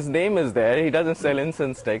 well, his name is there. He doesn't sell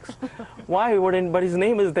incense sticks. Why wouldn't, but his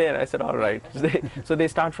name is there. I said, all right. So they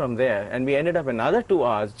start from there. And we ended up another 2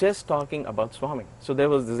 hours just talking about Swami. So there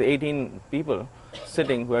was this 18 people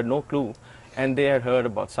sitting who had no clue. And they had heard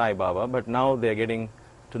about Sai Baba, but now they're getting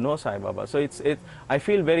to know Sai Baba. So I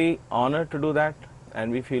feel very honored to do that.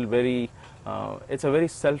 And we feel very... it's a very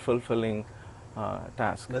self-fulfilling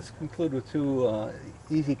task. let's conclude with two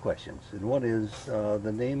easy questions. And one is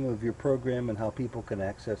the name of your program and how people can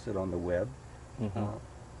access it on the web.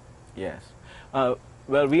 Yes.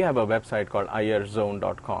 Well, we have a website called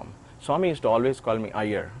IyerZone.com. Swami used to always call me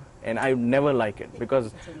Iyer, and I never like it,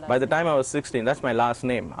 because by the time I was 16, that's my last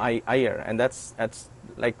name, Iyer, and that's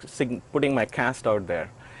like putting my caste out there.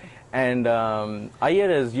 And Iyer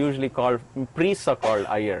is usually called, priests are called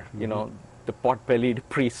Iyer, the pot-bellied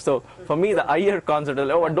priest. So for me, the Iyer concept is,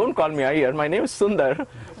 oh, don't call me Iyer, my name is Sundar.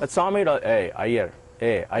 But Swami, hey,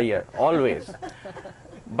 Iyer, always.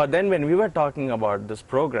 But then when we were talking about this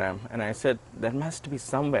program, and I said, there must be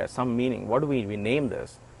somewhere, some meaning, what do we name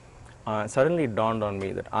this? Suddenly it dawned on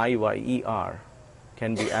me that IYER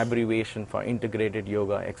can be abbreviation for Integrated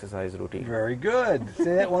Yoga Exercise Routine. Very good.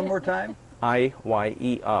 Say that one more time.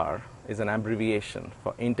 IYER is an abbreviation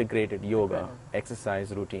for Integrated Yoga Exercise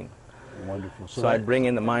Routine. Wonderful. So I bring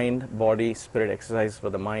in the mind, body, spirit, exercise for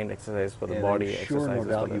the mind, exercise for the body, I'm sure, exercises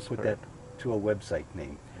no doubt, for the you spirit. put that to a website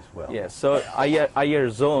name as well. Yes, so Iyer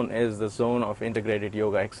Zone is the zone of Integrated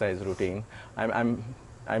Yoga Exercise Routine.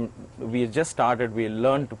 We just started, we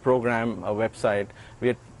learned to program a website.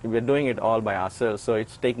 We're doing it all by ourselves, so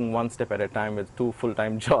it's taking one step at a time with 2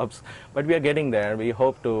 full-time jobs. But we are getting there. We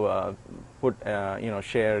hope to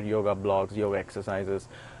share yoga blogs, yoga exercises.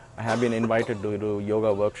 I have been invited to do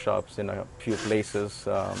yoga workshops in a few places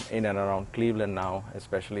in and around Cleveland now,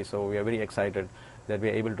 especially. So we are very excited. that we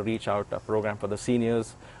are able to reach out a program for the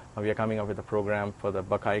seniors. We are coming up with a program for the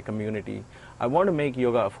Bakai community. I want to make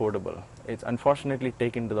yoga affordable. It's unfortunately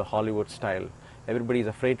taken to the Hollywood style. Everybody is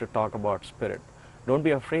afraid to talk about spirit. Don't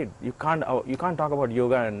be afraid. You can't talk about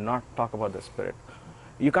yoga and not talk about the spirit.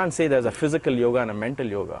 You can't say there's a physical yoga and a mental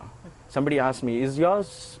yoga. Somebody asked me, is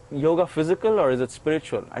yours yoga physical or is it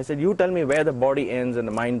spiritual? I said, you tell me where the body ends and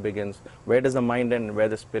the mind begins. Where does the mind end and where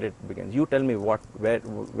the spirit begins? You tell me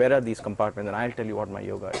where are these compartments, and I'll tell you what my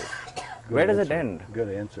yoga is. Good Where does it answer. end? Good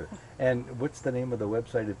answer. And what's the name of the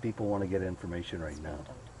website if people want to get information right now?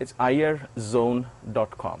 It's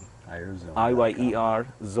iyerzone.com. Iyerzone. IYER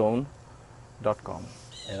zone.com.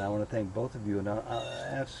 And I want to thank both of you. And I'll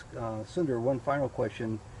ask Sunder one final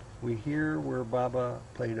question. We hear where Baba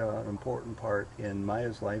played an important part in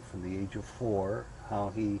Maya's life from the age of 4, how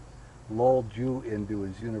he lulled you into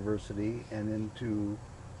his university and into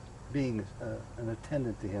being an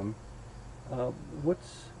attendant to him.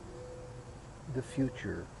 What's the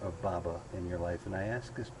future of Baba in your life? And I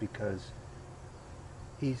ask this because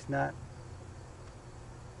he's not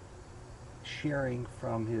sharing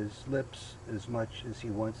from his lips as much as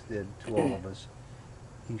he once did to all of us.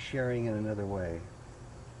 He's sharing in another way.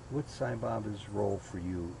 What's Sai Baba's role for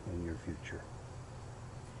you in your future?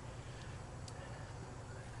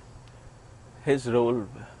 His role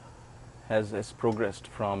has progressed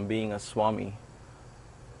from being a Swami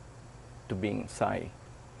to being Sai.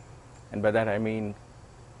 And by that I mean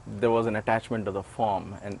there was an attachment to the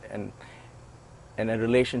form and a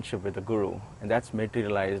relationship with the Guru, and that's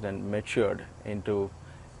materialized and matured into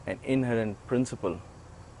an inherent principle,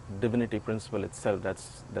 divinity principle itself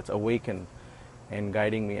that's awakened and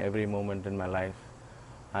guiding me every moment in my life.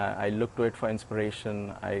 I look to it for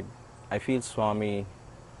inspiration. I feel Swami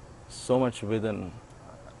so much within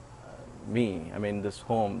me. I mean, this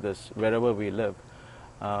home, this wherever we live,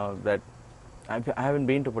 that I haven't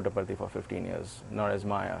been to Puttaparthi for 15 years, nor has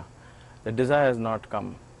Maya. The desire has not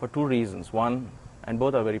come for 2 reasons. One, and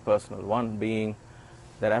both are very personal. One being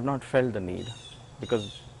that I've not felt the need,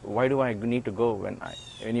 because why do I need to go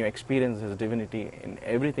when you experience His divinity in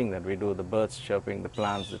everything that we do, the birds chirping, the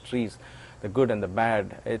plants, the trees, the good and the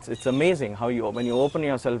bad. It's amazing how when you open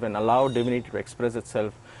yourself and allow divinity to express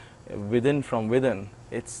itself within from within,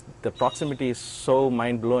 the proximity is so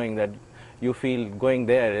mind-blowing that you feel going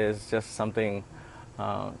there is just something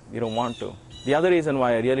you don't want to. The other reason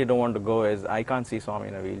why I really don't want to go is I can't see Swami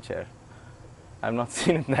in a wheelchair. I've not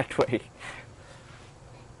seen it that way.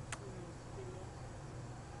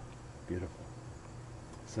 Beautiful.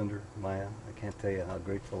 Sunder, Maya, I can't tell you how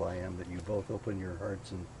grateful I am that you both opened your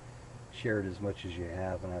hearts and shared as much as you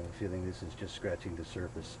have, and I have a feeling this is just scratching the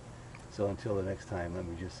surface. So until the next time, let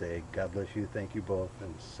me just say, God bless you, thank you both,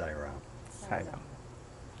 and Sai Ram. Sai Ram.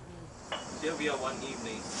 There we are one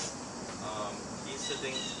evening, he's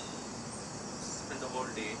sitting, spent the whole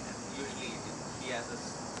day, and usually he has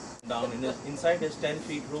us down in inside his 10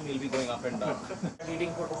 feet room, he'll be going up and down.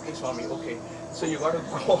 Eating food, okay Swami, okay. So you got to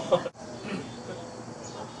go.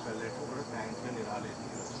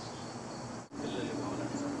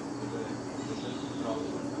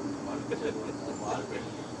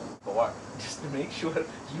 For what? Just to make sure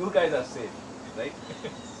you guys are safe, right?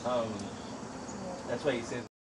 That's why he says